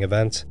racing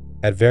events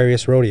at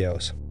various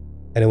rodeos.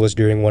 And it was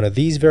during one of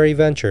these very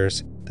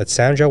ventures that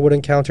Sandra would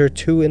encounter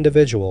two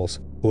individuals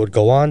who would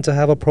go on to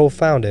have a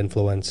profound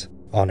influence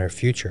on her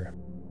future.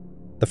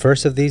 The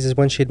first of these is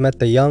when she'd met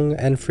the young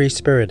and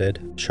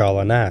free-spirited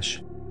Charla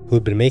Nash, who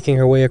had been making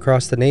her way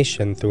across the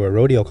nation through a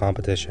rodeo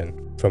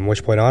competition, from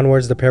which point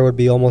onwards the pair would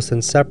be almost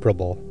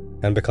inseparable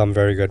and become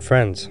very good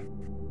friends.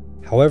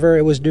 However,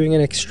 it was during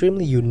an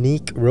extremely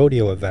unique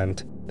rodeo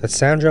event that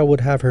Sandra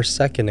would have her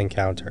second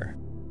encounter,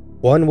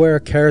 one where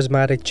a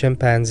charismatic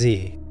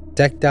chimpanzee,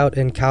 decked out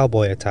in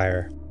cowboy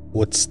attire,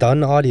 would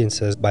stun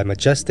audiences by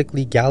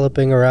majestically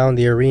galloping around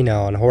the arena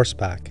on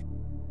horseback,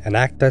 an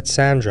act that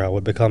Sandra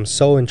would become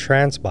so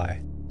entranced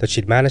by that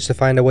she'd manage to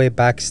find a way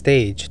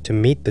backstage to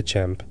meet the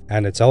chimp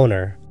and its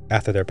owner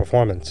after their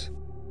performance.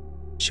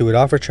 She would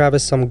offer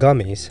Travis some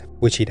gummies,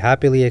 which he'd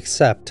happily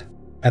accept,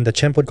 and the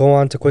chimp would go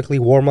on to quickly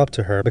warm up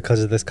to her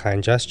because of this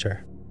kind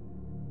gesture.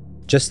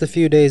 Just a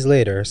few days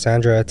later,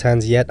 Sandra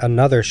attends yet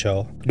another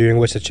show, during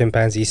which the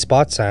chimpanzee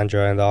spots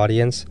Sandra in the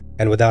audience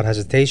and without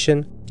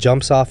hesitation,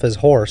 jumps off his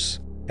horse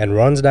and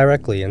runs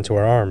directly into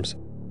her arms.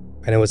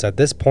 And it was at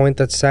this point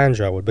that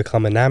Sandra would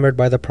become enamored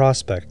by the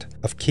prospect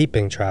of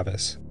keeping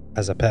Travis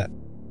as a pet.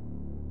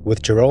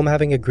 With Jerome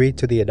having agreed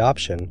to the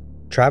adoption,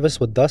 Travis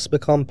would thus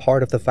become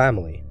part of the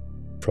family,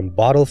 from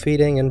bottle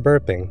feeding and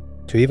burping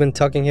to even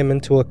tucking him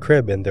into a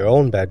crib in their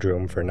own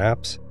bedroom for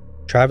naps.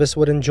 Travis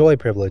would enjoy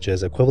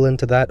privileges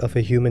equivalent to that of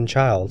a human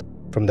child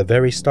from the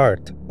very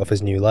start of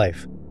his new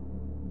life.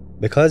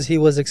 Because he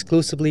was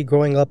exclusively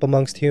growing up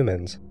amongst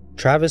humans,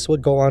 Travis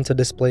would go on to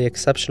display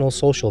exceptional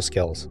social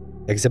skills,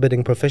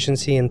 exhibiting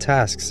proficiency in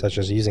tasks such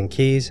as using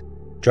keys,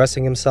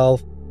 dressing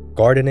himself,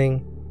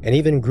 gardening, and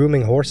even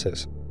grooming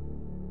horses.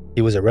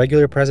 He was a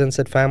regular presence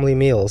at family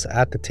meals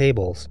at the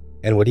tables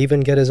and would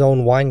even get his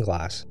own wine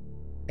glass.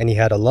 And he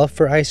had a love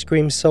for ice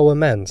cream so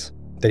immense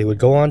that he would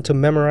go on to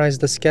memorize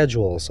the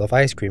schedules of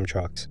ice cream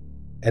trucks.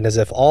 And as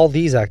if all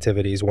these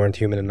activities weren't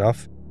human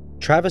enough,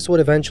 Travis would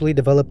eventually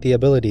develop the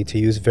ability to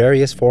use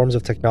various forms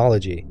of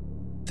technology,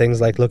 things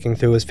like looking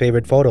through his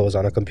favorite photos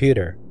on a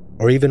computer,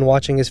 or even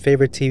watching his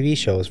favorite TV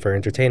shows for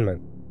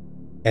entertainment.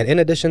 And in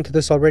addition to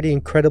this already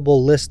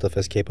incredible list of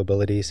his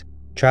capabilities,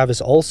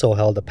 Travis also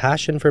held a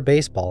passion for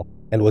baseball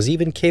and was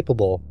even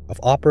capable of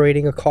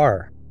operating a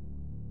car.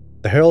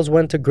 The Harolds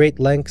went to great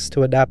lengths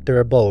to adapt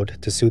their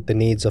abode to suit the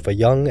needs of a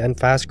young and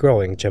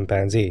fast-growing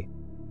chimpanzee.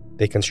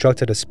 They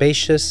constructed a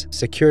spacious,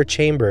 secure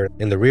chamber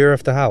in the rear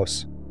of the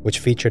house, which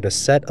featured a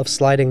set of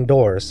sliding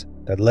doors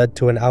that led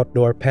to an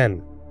outdoor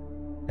pen.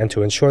 And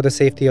to ensure the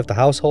safety of the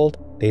household,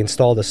 they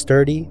installed a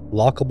sturdy,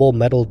 lockable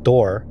metal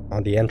door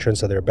on the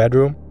entrance of their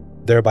bedroom,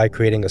 thereby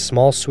creating a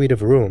small suite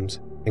of rooms,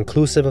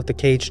 inclusive of the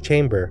caged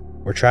chamber,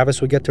 where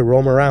Travis would get to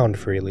roam around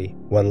freely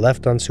when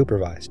left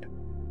unsupervised.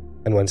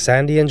 And when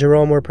Sandy and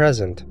Jerome were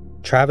present,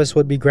 Travis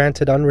would be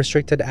granted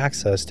unrestricted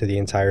access to the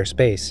entire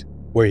space,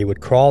 where he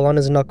would crawl on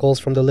his knuckles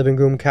from the living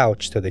room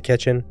couch to the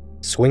kitchen,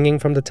 swinging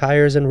from the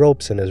tires and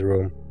ropes in his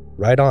room,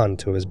 right on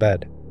to his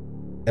bed.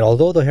 And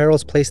although the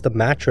Harolds placed a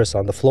mattress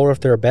on the floor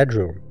of their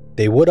bedroom,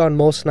 they would on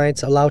most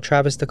nights allow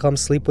Travis to come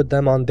sleep with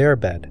them on their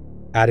bed,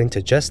 adding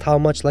to just how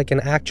much like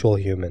an actual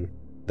human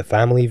the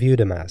family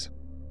viewed him as.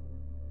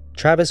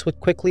 Travis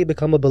would quickly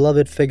become a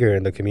beloved figure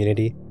in the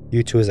community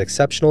due to his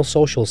exceptional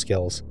social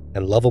skills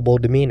and lovable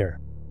demeanor.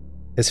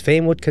 His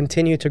fame would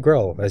continue to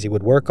grow as he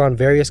would work on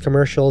various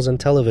commercials and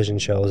television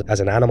shows as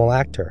an animal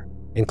actor,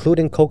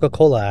 including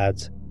Coca-Cola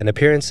ads and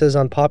appearances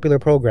on popular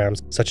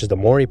programs such as The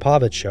Maury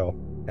Povich Show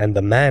and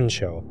The Man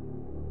Show,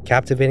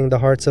 captivating the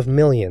hearts of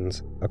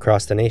millions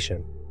across the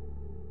nation.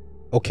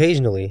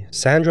 Occasionally,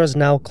 Sandra's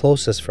now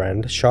closest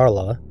friend,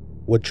 Charla,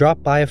 would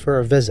drop by for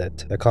a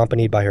visit,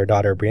 accompanied by her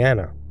daughter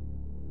Brianna.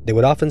 They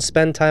would often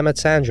spend time at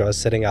Sandra's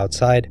sitting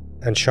outside,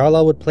 and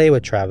Charla would play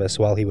with Travis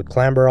while he would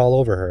clamber all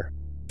over her,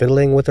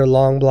 fiddling with her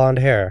long blonde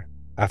hair,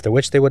 after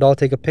which they would all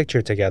take a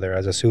picture together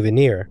as a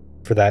souvenir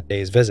for that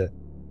day's visit.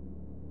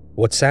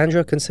 What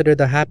Sandra considered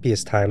the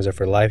happiest times of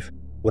her life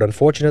would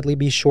unfortunately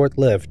be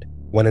short-lived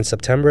when in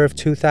September of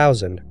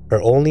 2000,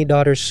 her only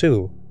daughter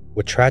Sue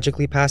would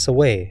tragically pass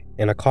away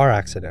in a car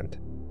accident.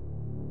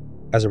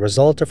 As a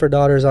result of her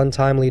daughter's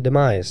untimely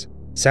demise,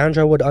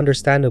 Sandra would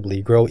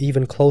understandably grow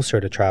even closer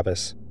to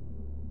Travis.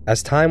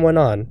 As time went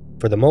on,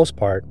 for the most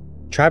part,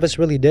 Travis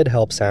really did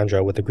help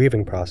Sandra with the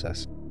grieving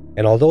process,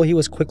 and although he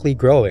was quickly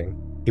growing,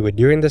 he would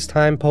during this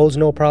time pose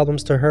no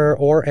problems to her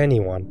or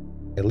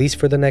anyone, at least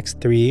for the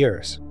next 3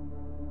 years.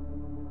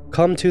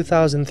 Come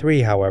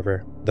 2003,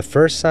 however, the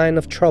first sign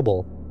of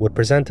trouble would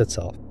present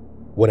itself,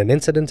 when an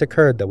incident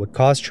occurred that would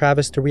cause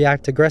Travis to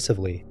react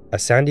aggressively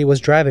as Sandy was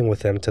driving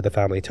with him to the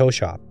family tow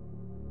shop.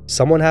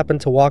 Someone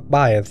happened to walk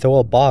by and throw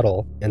a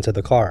bottle into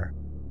the car,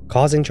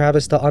 causing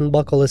Travis to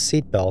unbuckle his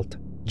seatbelt,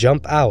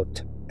 jump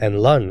out, and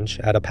lunge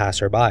at a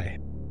passerby.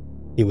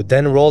 He would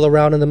then roll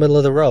around in the middle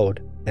of the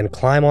road and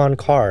climb on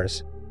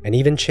cars and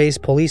even chase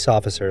police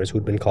officers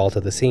who'd been called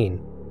to the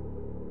scene.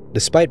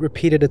 Despite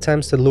repeated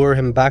attempts to lure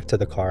him back to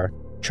the car,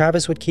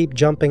 Travis would keep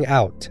jumping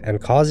out and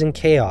causing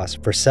chaos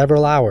for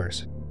several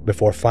hours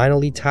before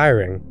finally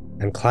tiring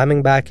and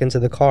climbing back into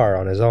the car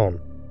on his own.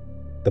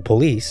 The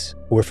police,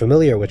 who were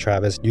familiar with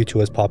Travis due to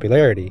his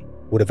popularity,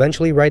 would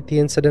eventually write the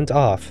incident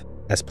off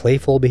as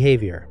playful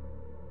behavior.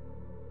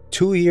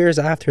 2 years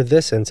after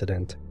this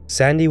incident,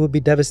 Sandy would be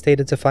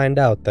devastated to find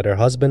out that her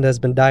husband has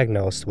been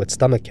diagnosed with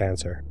stomach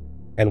cancer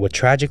and would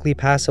tragically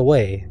pass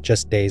away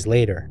just days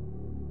later.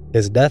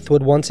 His death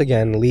would once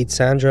again lead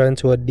Sandra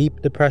into a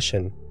deep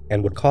depression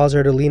and would cause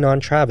her to lean on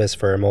Travis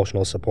for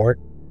emotional support,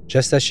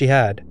 just as she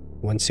had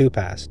when Sue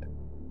passed.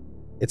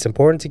 It's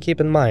important to keep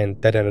in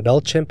mind that an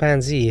adult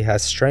chimpanzee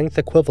has strength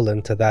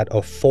equivalent to that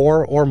of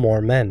 4 or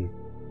more men.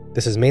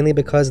 This is mainly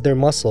because their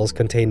muscles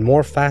contain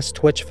more fast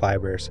twitch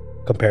fibers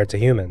compared to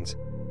humans.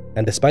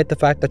 And despite the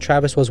fact that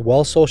Travis was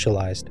well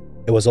socialized,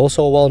 it was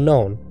also well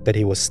known that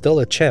he was still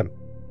a chimp,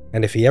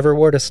 and if he ever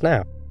were to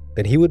snap,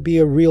 then he would be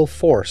a real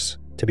force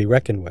to be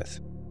reckoned with,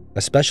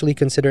 especially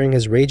considering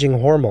his raging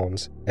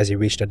hormones as he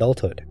reached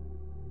adulthood.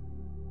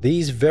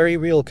 These very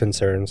real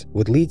concerns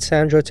would lead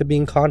Sandra to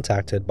being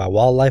contacted by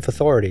wildlife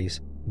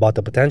authorities about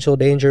the potential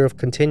danger of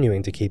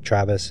continuing to keep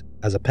Travis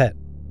as a pet.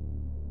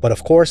 But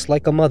of course,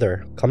 like a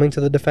mother coming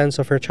to the defense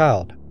of her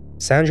child,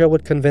 Sandra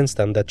would convince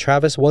them that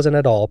Travis wasn't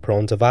at all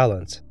prone to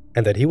violence,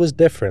 and that he was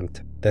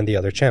different than the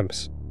other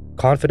chimps,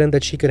 confident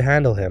that she could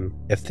handle him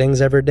if things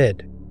ever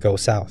did go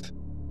south.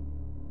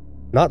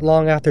 Not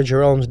long after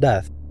Jerome's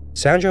death,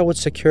 Sandra would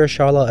secure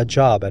Charla a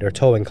job at her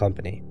towing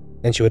company,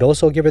 and she would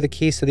also give her the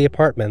keys to the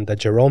apartment that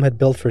Jerome had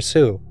built for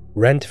Sue,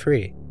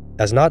 rent-free,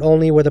 as not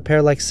only were the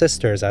pair like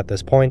sisters at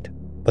this point,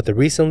 but the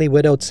recently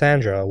widowed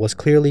Sandra was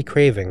clearly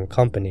craving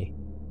company.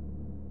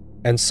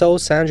 And so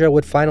Sandra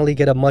would finally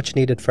get a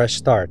much-needed fresh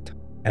start,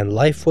 and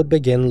life would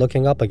begin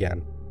looking up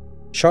again.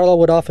 Charla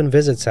would often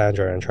visit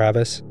Sandra and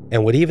Travis,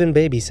 and would even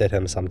babysit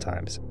him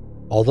sometimes,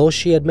 although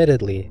she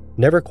admittedly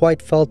never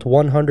quite felt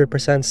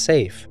 100%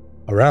 safe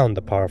around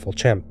the powerful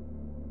chimp.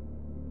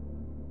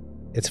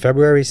 It's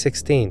February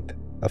 16th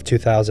of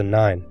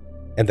 2009,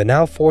 and the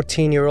now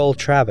 14-year-old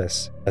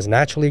Travis has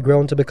naturally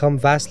grown to become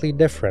vastly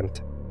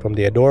different from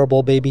the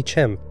adorable baby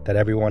chimp that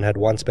everyone had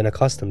once been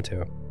accustomed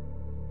to.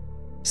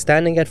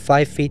 Standing at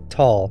 5 feet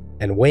tall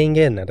and weighing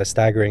in at a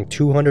staggering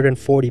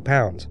 240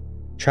 pounds,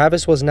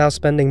 Travis was now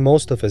spending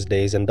most of his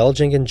days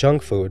indulging in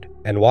junk food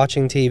and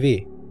watching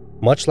TV,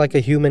 much like a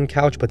human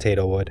couch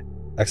potato would,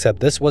 except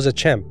this was a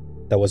chimp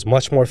that was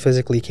much more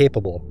physically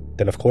capable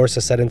than of course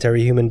a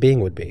sedentary human being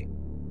would be.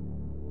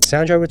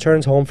 Sandra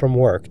returns home from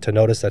work to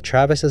notice that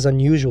Travis is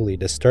unusually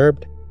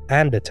disturbed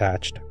and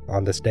detached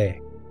on this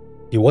day.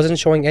 He wasn't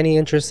showing any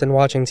interest in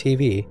watching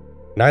TV,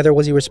 neither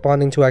was he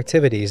responding to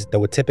activities that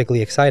would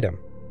typically excite him.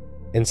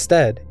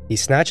 Instead, he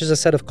snatches a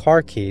set of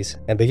car keys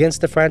and begins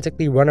to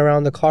frantically run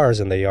around the cars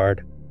in the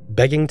yard,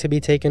 begging to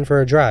be taken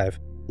for a drive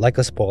like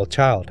a spoiled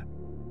child.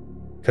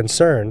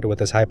 Concerned with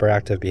his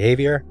hyperactive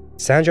behavior,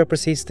 Sandra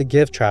proceeds to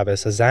give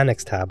Travis a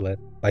Xanax tablet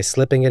by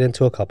slipping it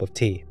into a cup of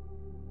tea.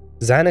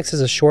 Xanax is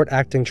a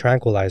short-acting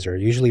tranquilizer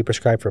usually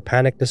prescribed for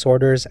panic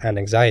disorders and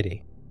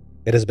anxiety.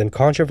 It has been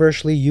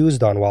controversially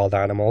used on wild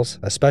animals,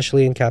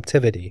 especially in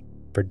captivity,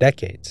 for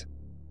decades,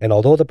 and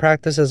although the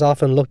practice is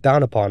often looked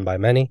down upon by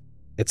many,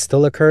 it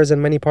still occurs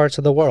in many parts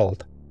of the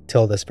world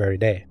till this very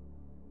day.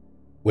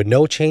 With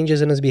no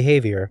changes in his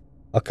behavior,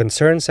 a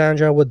concerned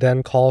Sandra would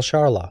then call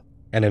Charla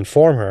and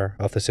inform her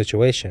of the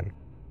situation,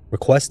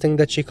 requesting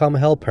that she come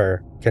help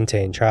her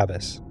contain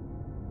Travis.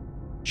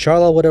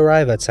 Charla would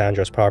arrive at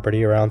Sandra's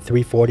property around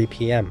 3:40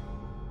 p.m.,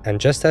 and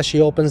just as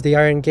she opens the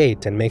iron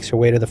gate and makes her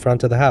way to the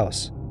front of the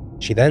house,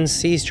 she then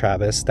sees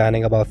Travis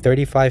standing about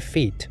 35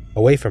 feet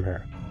away from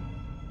her.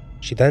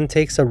 She then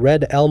takes a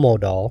red Elmo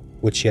doll,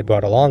 which she had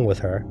brought along with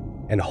her,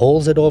 and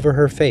holds it over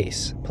her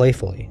face,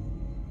 playfully,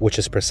 which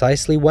is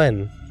precisely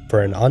when,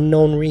 for an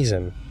unknown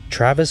reason,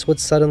 Travis would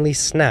suddenly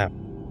snap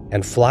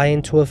and fly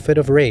into a fit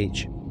of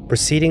rage,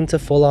 proceeding to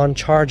full-on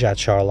charge at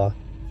Sharla,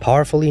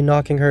 powerfully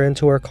knocking her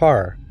into her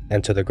car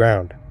and to the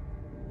ground.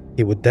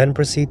 He would then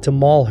proceed to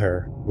maul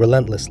her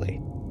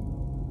relentlessly.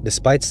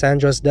 Despite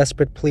Sandra's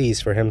desperate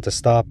pleas for him to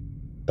stop,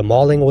 the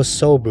mauling was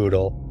so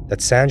brutal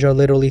that Sandra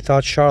literally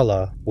thought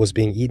Sharla was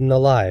being eaten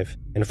alive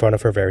in front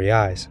of her very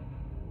eyes.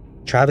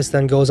 Travis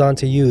then goes on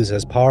to use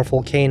his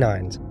powerful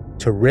canines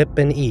to rip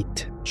and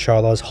eat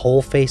Sharla's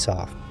whole face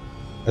off,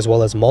 as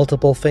well as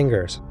multiple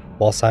fingers,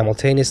 while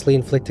simultaneously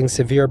inflicting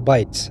severe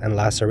bites and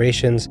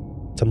lacerations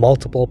to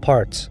multiple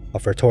parts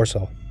of her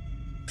torso.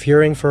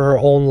 Fearing for her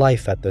own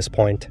life at this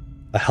point,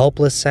 a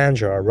helpless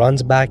Sandra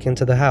runs back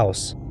into the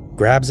house,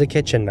 grabs a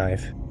kitchen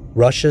knife,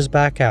 rushes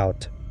back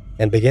out,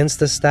 and begins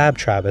to stab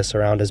Travis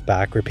around his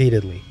back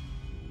repeatedly.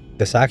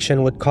 This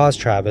action would cause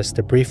Travis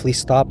to briefly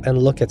stop and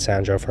look at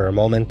Sandra for a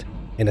moment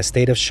in a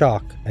state of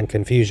shock and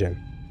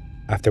confusion,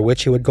 after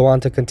which he would go on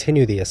to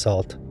continue the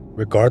assault,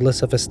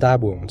 regardless of his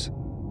stab wounds.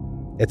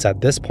 It's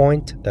at this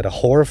point that a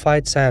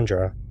horrified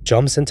Sandra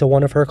jumps into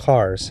one of her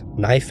cars,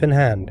 knife in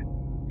hand,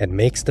 and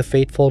makes the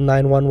fateful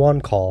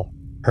 911 call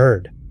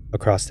heard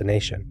across the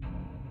nation.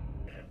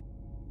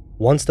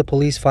 Once the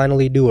police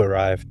finally do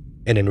arrive,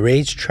 an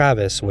enraged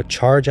Travis would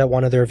charge at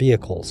one of their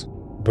vehicles,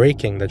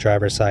 breaking the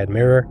driver's side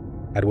mirror,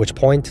 at which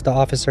point the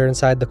officer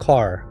inside the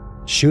car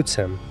shoots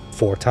him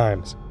 4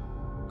 times,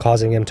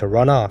 causing him to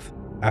run off,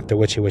 after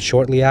which he would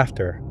shortly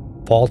after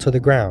fall to the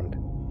ground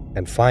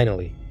and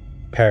finally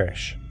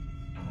perish.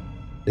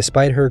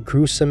 Despite her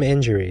gruesome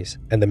injuries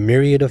and the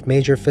myriad of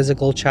major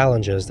physical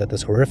challenges that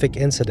this horrific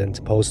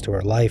incident posed to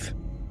her life,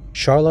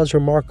 Sharla's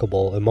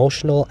remarkable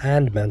emotional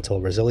and mental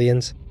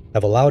resilience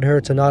have allowed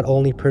her to not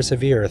only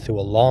persevere through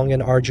a long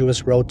and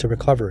arduous road to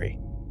recovery,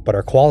 but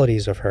are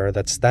qualities of her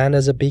that stand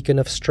as a beacon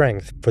of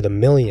strength for the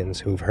millions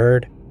who've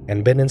heard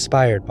and been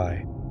inspired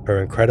by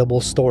her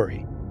incredible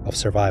story of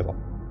survival.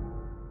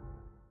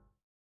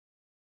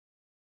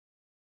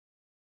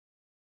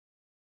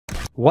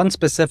 One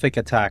specific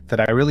attack that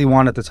I really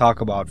wanted to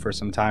talk about for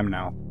some time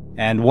now,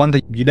 and one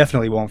that you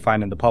definitely won't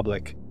find in the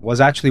public,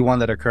 was actually one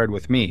that occurred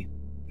with me.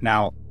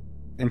 Now,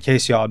 in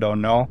case y'all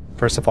don't know,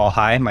 first of all,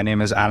 hi, my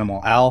name is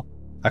Animal Al.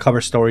 I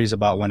cover stories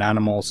about when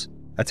animals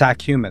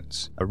attack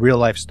humans, real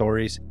life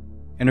stories.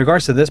 In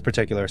regards to this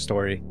particular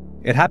story,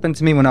 it happened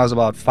to me when I was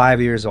about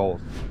 5 years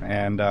old,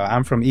 and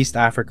I'm from East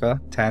Africa,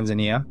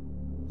 Tanzania,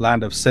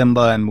 land of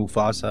Simba and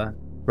Mufasa.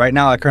 Right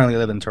now I currently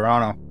live in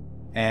Toronto,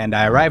 and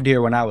I arrived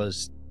here when I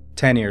was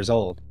 10 years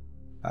old.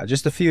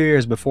 Just a few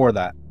years before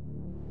that,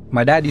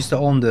 my dad used to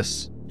own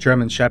this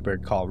German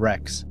Shepherd called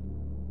Rex,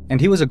 and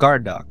he was a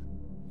guard dog,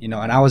 and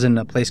I was in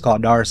a place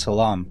called Dar es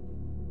Salaam.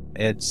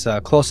 It's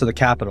close to the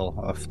capital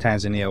of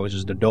Tanzania, which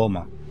is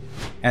Dodoma.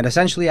 And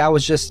essentially I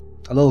was just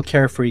a little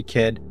carefree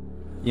kid.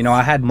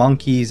 I had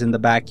monkeys in the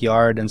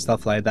backyard and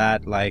stuff like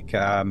that, like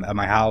at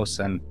my house,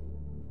 and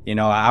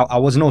I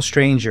was no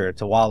stranger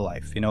to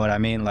wildlife, you know what I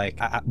mean? Like,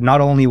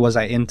 not only was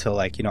I into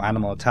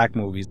animal attack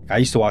movies, I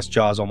used to watch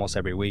Jaws almost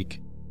every week.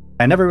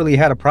 I never really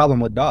had a problem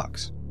with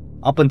dogs,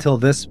 up until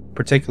this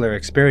particular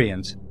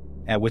experience,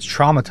 which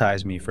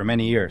traumatized me for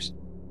many years.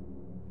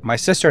 My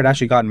sister had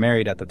actually gotten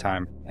married at the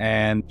time,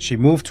 and she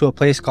moved to a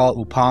place called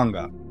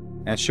Upanga,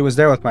 and she was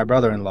there with my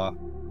brother-in-law.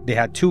 They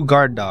had 2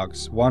 guard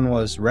dogs, one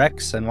was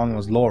Rex and one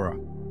was Laura.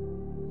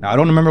 Now, I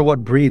don't remember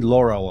what breed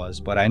Laura was,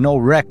 but I know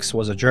Rex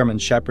was a German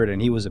Shepherd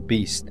and he was a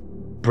beast.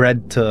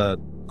 Bred to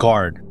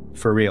guard,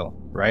 for real,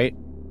 right?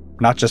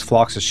 Not just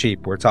flocks of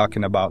sheep, we're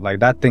talking about,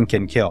 that thing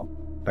can kill.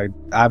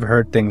 I've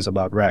heard things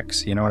about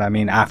Rex, you know what I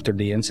mean, after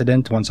the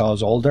incident, once I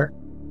was older.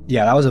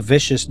 Yeah, that was a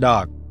vicious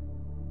dog.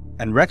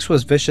 And Rex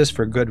was vicious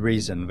for good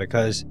reason,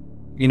 because,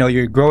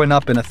 you're growing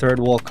up in a third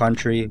world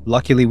country.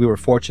 Luckily, we were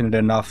fortunate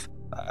enough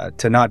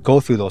to not go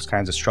through those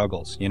kinds of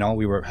struggles.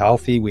 We were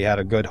healthy, we had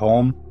a good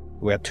home.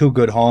 We had 2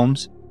 good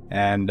homes,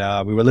 and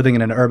we were living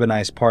in an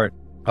urbanized part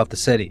of the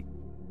city.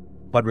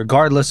 But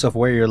regardless of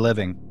where you're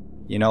living,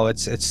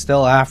 it's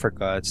still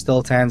Africa, it's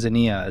still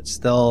Tanzania, it's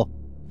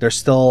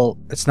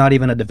not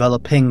even a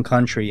developing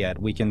country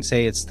yet. We can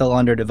say it's still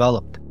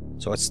underdeveloped.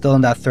 So it's still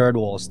in that third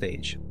world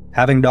stage.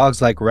 Having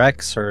dogs like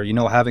Rex, or,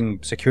 having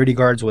security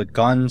guards with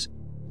guns,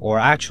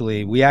 or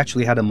we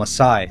actually had a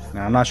Maasai.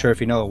 Now, I'm not sure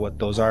if you know what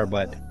those are,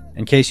 but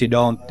in case you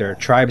don't, they're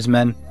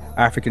tribesmen.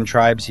 African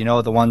tribes,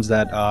 the ones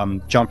that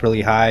jump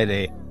really high.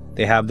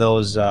 They have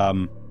those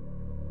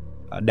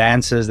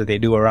dances that they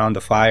do around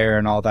the fire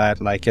and all that.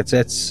 Like,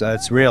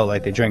 it's real.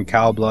 Like, they drink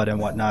cow blood and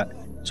whatnot.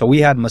 So we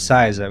had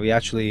Maasais that we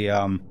actually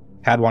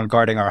had one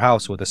guarding our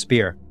house with a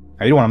spear.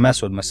 Now, you don't want to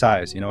mess with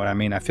Maasais, you know what I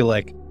mean? I feel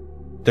like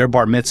their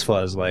bar mitzvah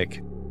is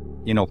like,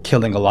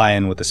 killing a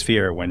lion with a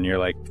spear when you're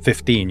like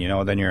 15,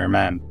 then you're a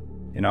man,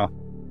 Now,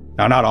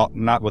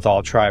 not with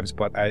all tribes,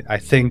 but I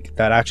think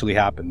that actually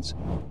happens.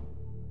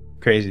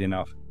 Crazy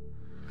enough.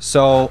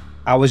 So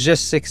I was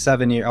just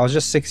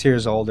 6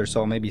 years old or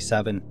so, maybe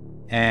 7,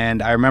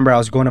 And I remember I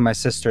was going to my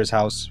sister's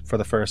house for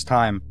the first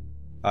time,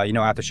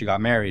 after she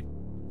got married.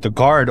 The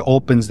guard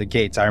opens the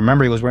gates. I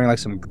remember he was wearing like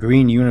some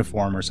green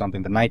uniform or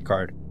something, the night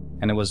guard.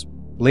 And it was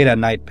late at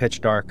night,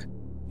 pitch dark.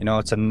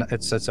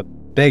 It's a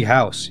big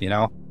house,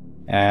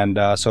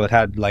 and so it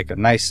had like a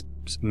nice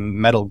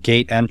metal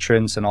gate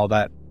entrance and all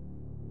that.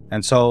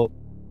 And so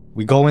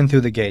we go in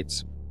through the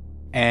gates,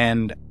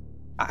 and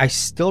I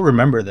still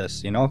remember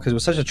this, because it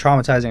was such a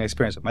traumatizing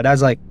experience. My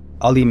dad's like,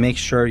 Ali, make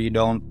sure you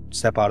don't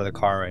step out of the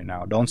car right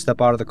now. Don't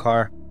step out of the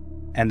car.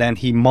 And then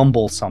he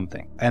mumbled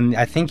something. And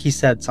I think he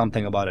said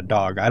something about a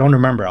dog. I don't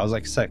remember. I was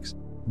like 6.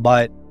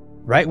 But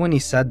right when he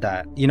said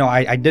that,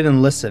 I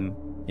didn't listen.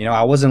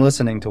 I wasn't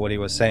listening to what he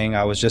was saying.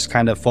 I was just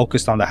kind of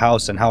focused on the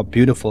house and how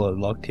beautiful it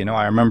looked.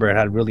 I remember it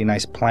had really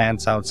nice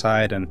plants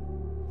outside, and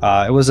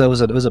it was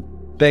a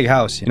big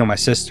house. My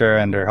sister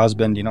and her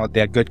husband, they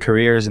had good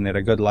careers and they had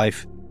a good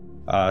life.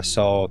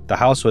 So the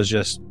house was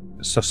just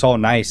so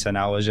nice, and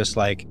I was just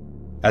like,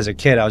 as a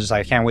kid, I was just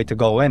like, I can't wait to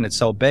go in. It's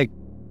so big.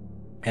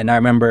 And I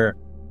remember,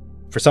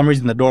 for some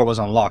reason, the door was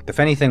unlocked. If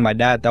anything, my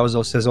dad, that was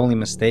his only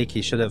mistake.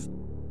 He should have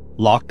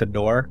locked the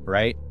door,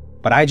 right?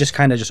 But I just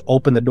kind of just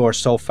opened the door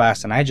so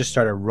fast, and I just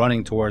started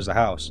running towards the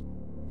house.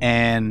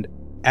 And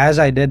as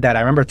I did that,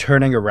 I remember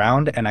turning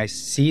around, and I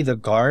see the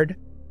guard.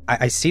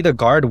 I see the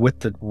guard with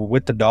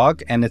the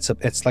dog, and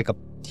it's like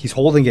he's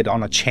holding it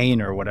on a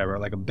chain or whatever,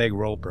 like a big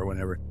rope or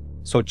whatever.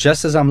 So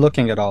just as I'm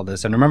looking at all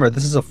this, and remember,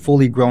 this is a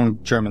fully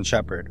grown German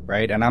Shepherd,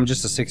 right? And I'm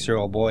just a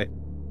 6-year-old boy.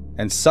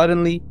 And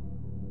suddenly,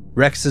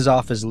 Rex is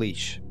off his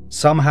leash.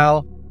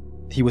 Somehow,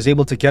 he was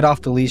able to get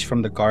off the leash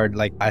from the guard.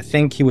 Like, I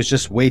think he was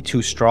just way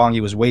too strong.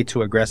 He was way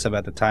too aggressive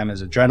at the time.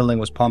 His adrenaline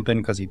was pumping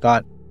because he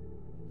thought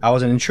I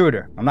was an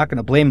intruder. I'm not going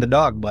to blame the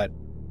dog, but...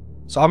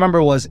 So all I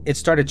remember was it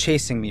started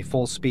chasing me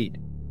full speed.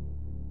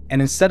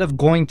 And instead of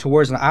going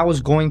towards... I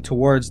was going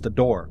towards the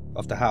door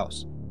of the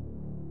house.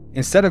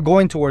 Instead of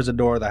going towards the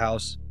door of the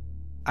house,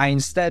 I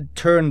instead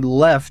turned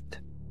left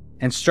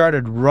and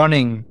started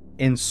running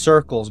in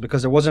circles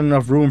because there wasn't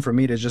enough room for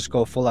me to just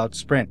go full out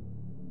sprint.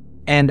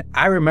 And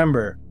I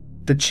remember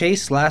the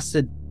chase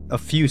lasted a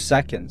few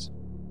seconds.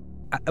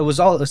 It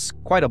was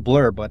quite a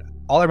blur, but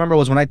all I remember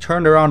was when I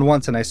turned around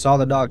once and I saw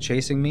the dog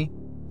chasing me,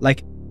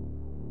 like,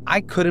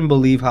 I couldn't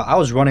believe how I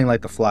was running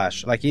like the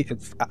Flash. Like,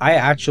 I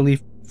actually,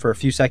 for a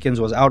few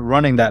seconds, was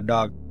outrunning that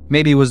dog.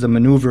 Maybe it was the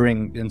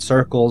maneuvering in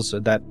circles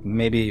that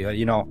maybe,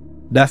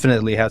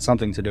 definitely had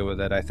something to do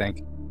with it, I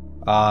think.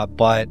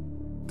 But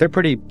they're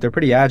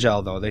pretty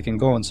agile, though. They can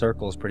go in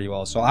circles pretty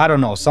well. So I don't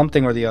know,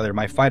 something or the other,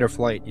 my fight or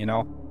flight,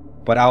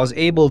 But I was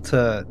able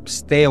to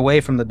stay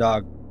away from the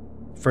dog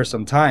for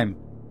some time.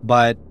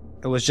 But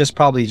it was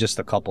probably just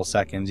a couple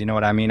seconds, you know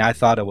what I mean? I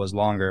thought it was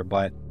longer,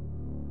 but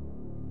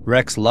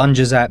Rex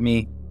lunges at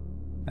me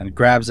and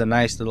grabs a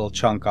nice little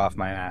chunk off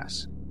my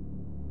ass.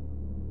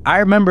 I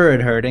remember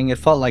it hurting. It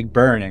felt like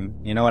burning,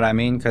 you know what I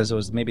mean? Because it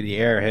was maybe the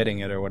air hitting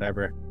it or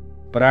whatever.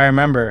 But I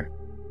remember,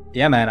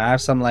 yeah, man, I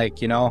have some like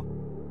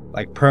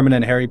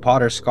permanent Harry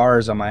Potter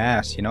scars on my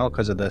ass,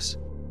 because of this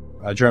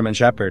German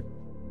Shepherd.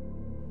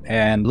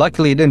 And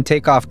luckily it didn't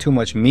take off too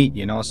much meat,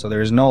 so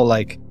there's no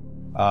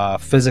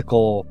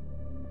physical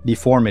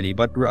deformity.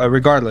 But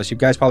regardless, you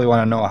guys probably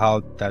want to know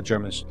how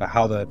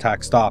the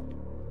attack stopped.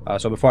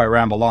 So before I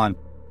ramble on,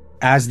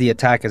 as the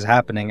attack is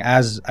happening,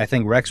 as I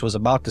think Rex was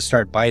about to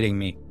start biting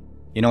me,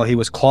 he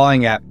was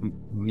clawing at,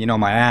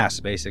 my ass,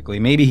 basically.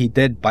 Maybe he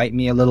did bite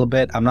me a little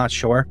bit, I'm not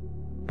sure.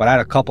 But I had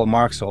a couple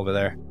marks over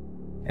there.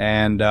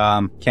 And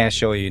can't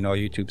show you,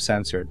 YouTube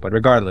censored. But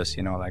regardless,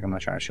 I'm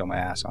not trying to show my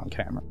ass on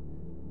camera.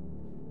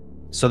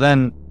 So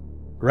then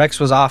Rex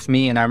was off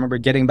me, and I remember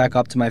getting back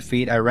up to my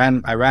feet. I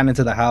ran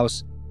into the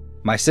house.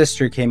 My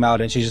sister came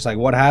out, and she's just like,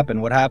 what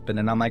happened? What happened?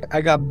 And I'm like,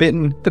 I got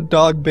bitten. The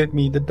dog bit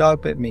me. The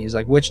dog bit me. He's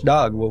like, which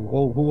dog?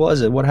 Who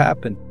was it? What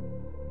happened?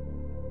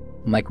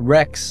 I'm like,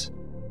 Rex.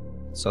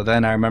 So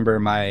then I remember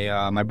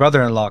my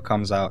brother-in-law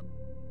comes out,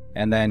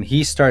 and then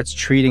he starts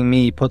treating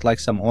me, put like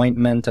some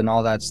ointment and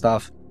all that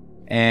stuff.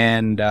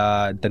 And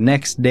the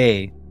next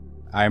day,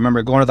 I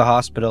remember going to the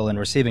hospital and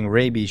receiving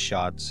rabies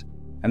shots.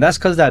 And that's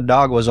because that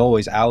dog was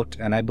always out,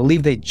 and I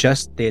believe they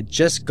had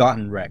just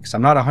gotten Rex.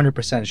 I'm not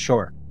 100%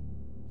 sure.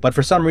 But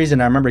for some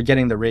reason, I remember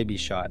getting the rabies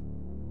shot,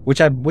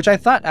 which I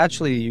thought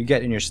actually you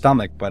get in your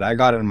stomach, but I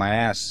got it in my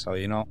ass. So,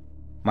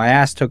 my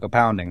ass took a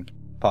pounding.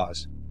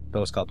 Pause.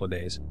 Those couple of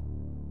days.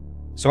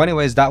 So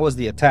anyways, that was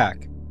the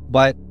attack.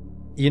 But,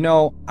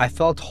 I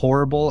felt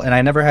horrible, and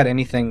I never had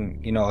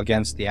anything,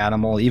 against the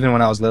animal. Even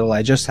when I was little,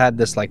 I just had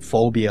this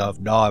phobia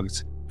of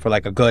dogs for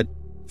a good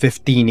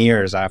 15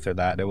 years after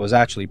that. It was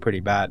actually pretty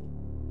bad.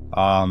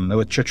 It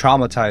would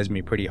traumatize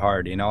me pretty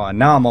hard, and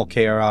now I'm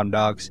okay around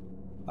dogs.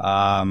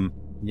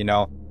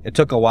 It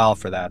took a while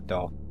for that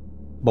though.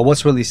 But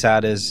what's really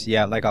sad is,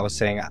 yeah, like I was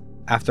saying,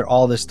 after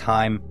all this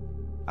time,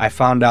 I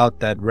found out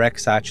that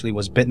Rex actually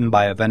was bitten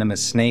by a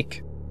venomous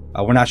snake.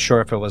 We're not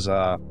sure if it was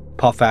a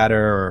puff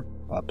adder or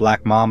a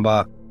black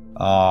mamba,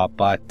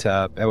 but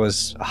it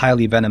was a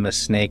highly venomous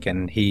snake,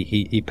 and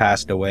he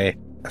passed away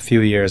a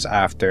few years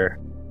after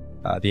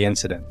the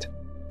incident.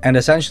 And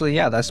essentially,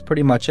 yeah, that's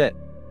pretty much it.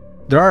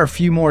 There are a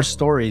few more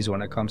stories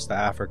when it comes to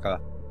Africa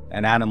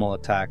and animal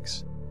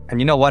attacks. And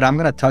you know what? I'm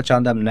going to touch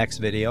on them next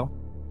video.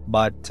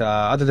 But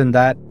other than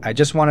that, I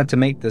just wanted to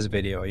make this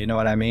video. You know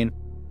what I mean?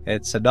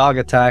 It's a dog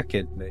attack.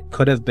 It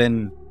could have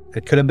been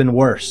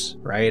worse,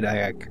 right?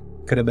 I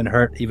could have been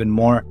hurt even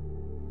more.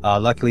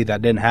 Luckily,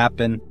 that didn't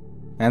happen.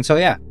 And so,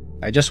 yeah,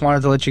 I just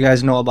wanted to let you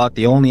guys know about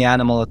the only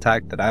animal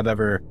attack that I've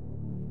ever,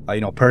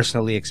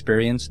 personally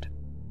experienced.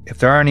 If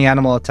there are any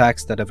animal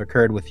attacks that have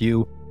occurred with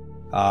you,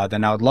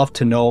 then I would love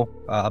to know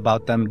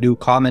about them. Do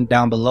comment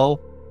down below,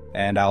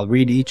 and I'll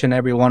read each and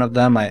every one of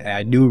them.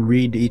 I do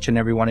read each and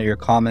every one of your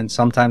comments.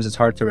 Sometimes it's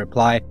hard to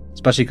reply,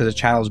 especially because the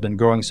channel's been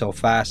growing so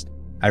fast.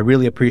 I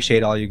really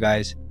appreciate all you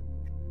guys.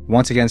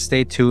 Once again,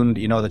 stay tuned.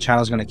 The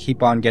channel's going to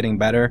keep on getting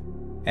better,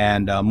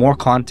 and more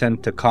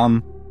content to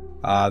come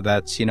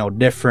that's,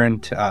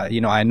 different.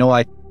 I know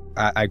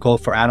I go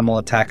for animal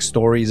attack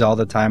stories all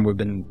the time. We've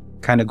been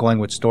kind of going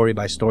with story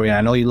by story, and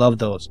I know you love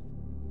those.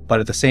 But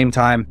at the same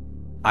time,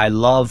 I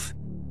love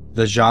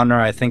the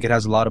genre. I think it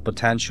has a lot of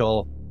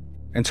potential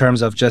in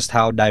terms of just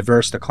how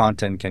diverse the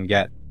content can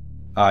get.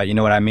 You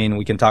know what I mean?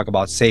 We can talk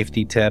about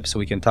safety tips.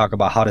 We can talk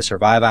about how to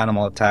survive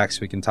animal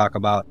attacks. We can talk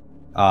about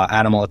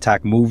animal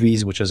attack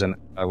movies, which is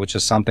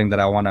something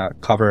that I want to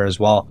cover as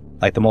well.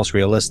 Like the most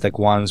realistic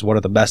ones. What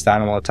are the best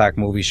animal attack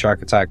movies,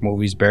 shark attack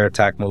movies, bear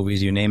attack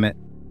movies, you name it.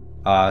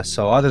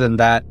 So other than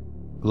that,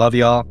 love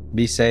y'all.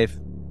 Be safe.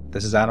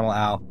 This is Animal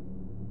Al.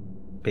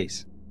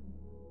 Peace.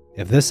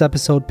 If this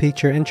episode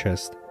piqued your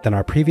interest, then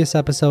our previous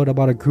episode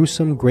about a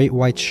gruesome great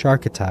white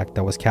shark attack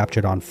that was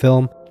captured on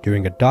film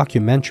during a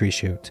documentary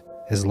shoot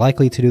is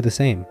likely to do the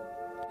same.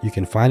 You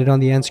can find it on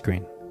the end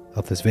screen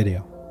of this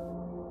video.